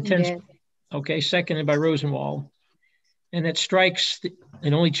strikes the 10. Okay, seconded by Rosenwald. And it strikes, the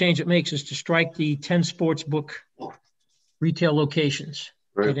only change it makes is to strike the 10 sports book retail locations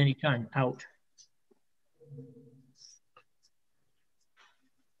at any time out.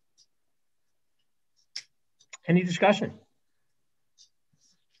 Any discussion?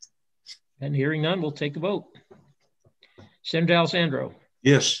 And hearing none, we'll take a vote. Senator Alessandro.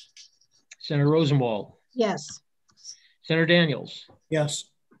 Yes. Senator Rosenwald. Yes. Senator Daniels. Yes.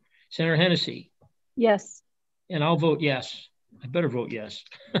 Senator Hennessy. Yes. And I'll vote yes. I better vote yes.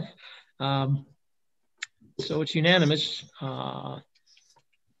 So it's unanimous. And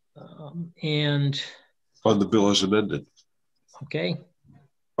on the bill as amended. Okay.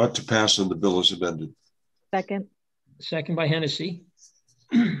 Ought to pass on the bill as amended. Second. Second by Hennessy.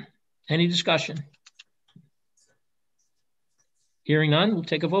 Any discussion? Hearing none, we'll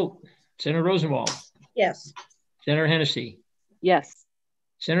take a vote. Senator Rosenwald. Yes. Senator Hennessy. Yes.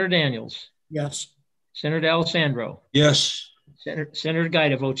 Senator Daniels. Yes. Senator Alessandro. Yes. Senator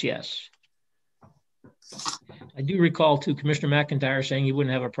Guida votes yes. I do recall too Commissioner McIntyre saying he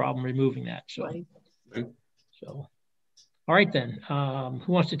wouldn't have a problem removing that. So, all right then.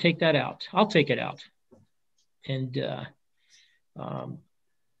 Who wants to take that out? I'll take it out. And do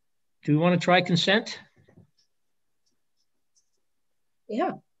we want to try consent?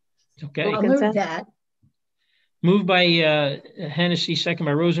 Yeah. Okay. I'll move that. Moved by Hennessy, second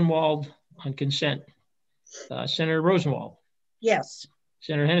by Rosenwald on consent. Senator Rosenwald. Yes.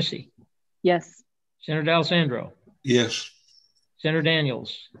 Senator Hennessy. Yes. Senator D'Alessandro. Yes. Senator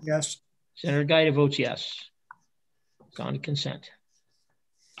Daniels. Yes. Senator Guida votes yes. It's on to consent.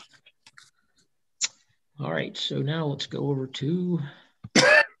 All right, so now let's go over to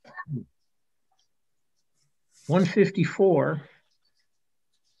 154.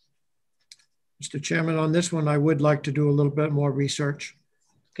 Mr. Chairman, on this one, I would like to do a little bit more research.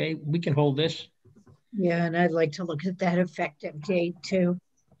 Okay, we can hold this. Yeah, and I'd like to look at that effective date too.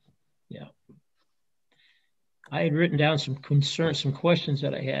 Yeah. I had written down some concerns, some questions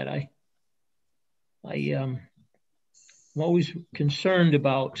that I had. I'm always concerned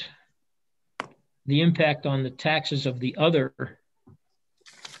about the impact on the taxes of the other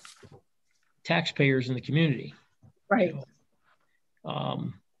taxpayers in the community. Right.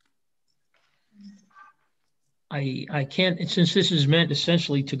 I can't, since this is meant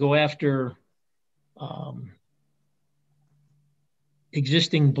essentially to go after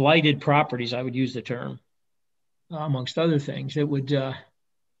existing blighted properties, I would use the term, amongst other things. It would,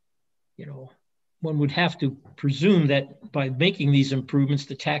 one would have to presume that by making these improvements,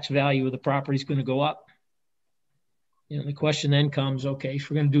 the tax value of the property is going to go up. The question then comes, okay, if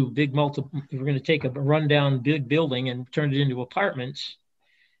we're going to do if we're going to take a rundown big building and turn it into apartments,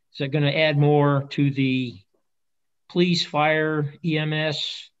 is that going to add more to the police, fire,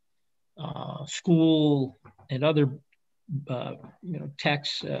 EMS, school, and other,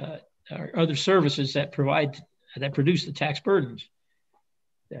 tax or other services that produce the tax burdens?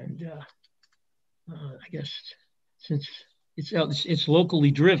 And I guess since it's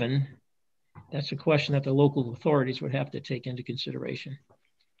locally driven, that's a question that the local authorities would have to take into consideration.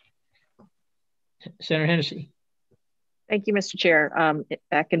 Senator Hennessy. Thank you, Mr. Chair.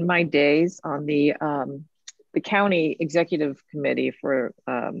 Back in my days on the county executive committee for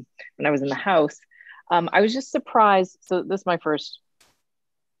when I was in the House, I was just surprised. So this is my first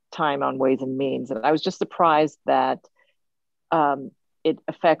time on Ways and Means, and I was just surprised that it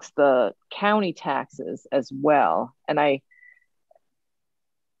affects the county taxes as well. And I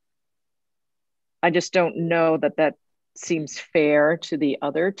I just don't know that that seems fair to the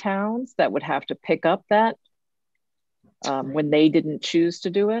other towns that would have to pick up that when they didn't choose to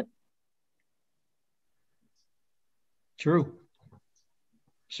do it. True.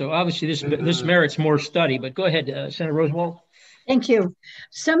 So obviously this merits more study, but go ahead, Senator Rosenwald. Thank you.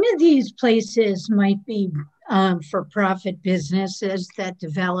 Some of these places might be for-profit businesses that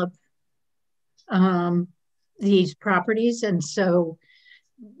develop these properties. And so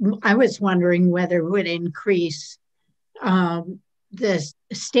I was wondering whether it would increase the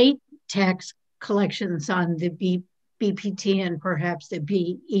state tax collections on the BPT and perhaps the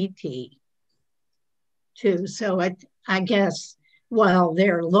BET too. So I guess while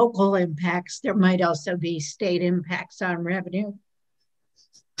there are local impacts, there might also be state impacts on revenue.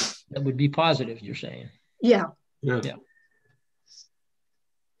 That would be positive, you're saying. Yeah. Yeah.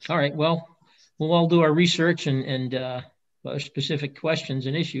 All right. Well, we'll all do our research and specific questions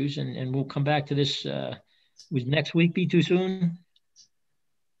and issues, and we'll come back to this. Would next week be too soon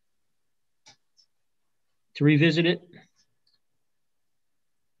to revisit it?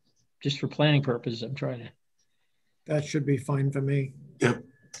 Just for planning purposes, I'm trying to. That should be fine for me. Yep.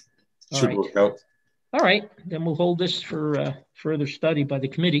 Should work out. All right. Then we'll hold this for further study by the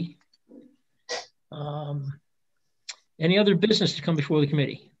committee. Any other business to come before the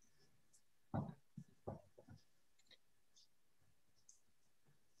committee?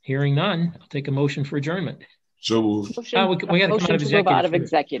 Hearing none, I'll take a motion for adjournment. So moved. Motion, we got to come out of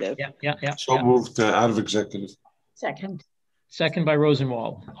executive. Yeah. So moved out of executive. Second. Second by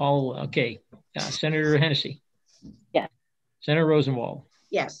Rosenwald. All okay. Senator Hennessy. Yes. Senator Rosenwald.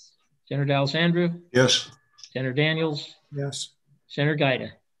 Yes. Senator D'Alessandro. Yes. Senator Daniels. Yes. Senator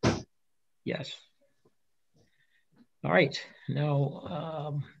Gaida. Yes. All right.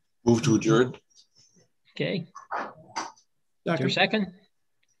 Now. Move to adjourn. Okay. Is there a second?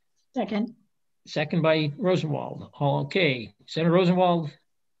 Second. Second by Rosenwald. All okay. Senator Rosenwald.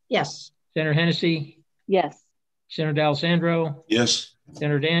 Yes. Senator Hennessy. Yes. Senator D'Alessandro. Yes.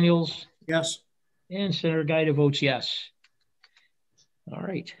 Senator Daniels. Yes. And Senator Gaida votes yes. All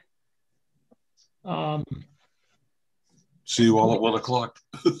right. See you all at 1 o'clock.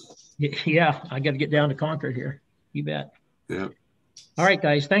 Yeah, I got to get down to Concord here. You bet. Yeah. All right,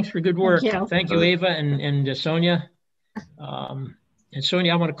 guys. Thanks for good work. Thank you Ava and Sonia. And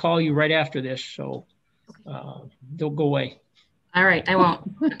Sonia, I want to call you right after this, so don't go away. All right, I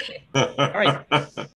won't. Okay. All right.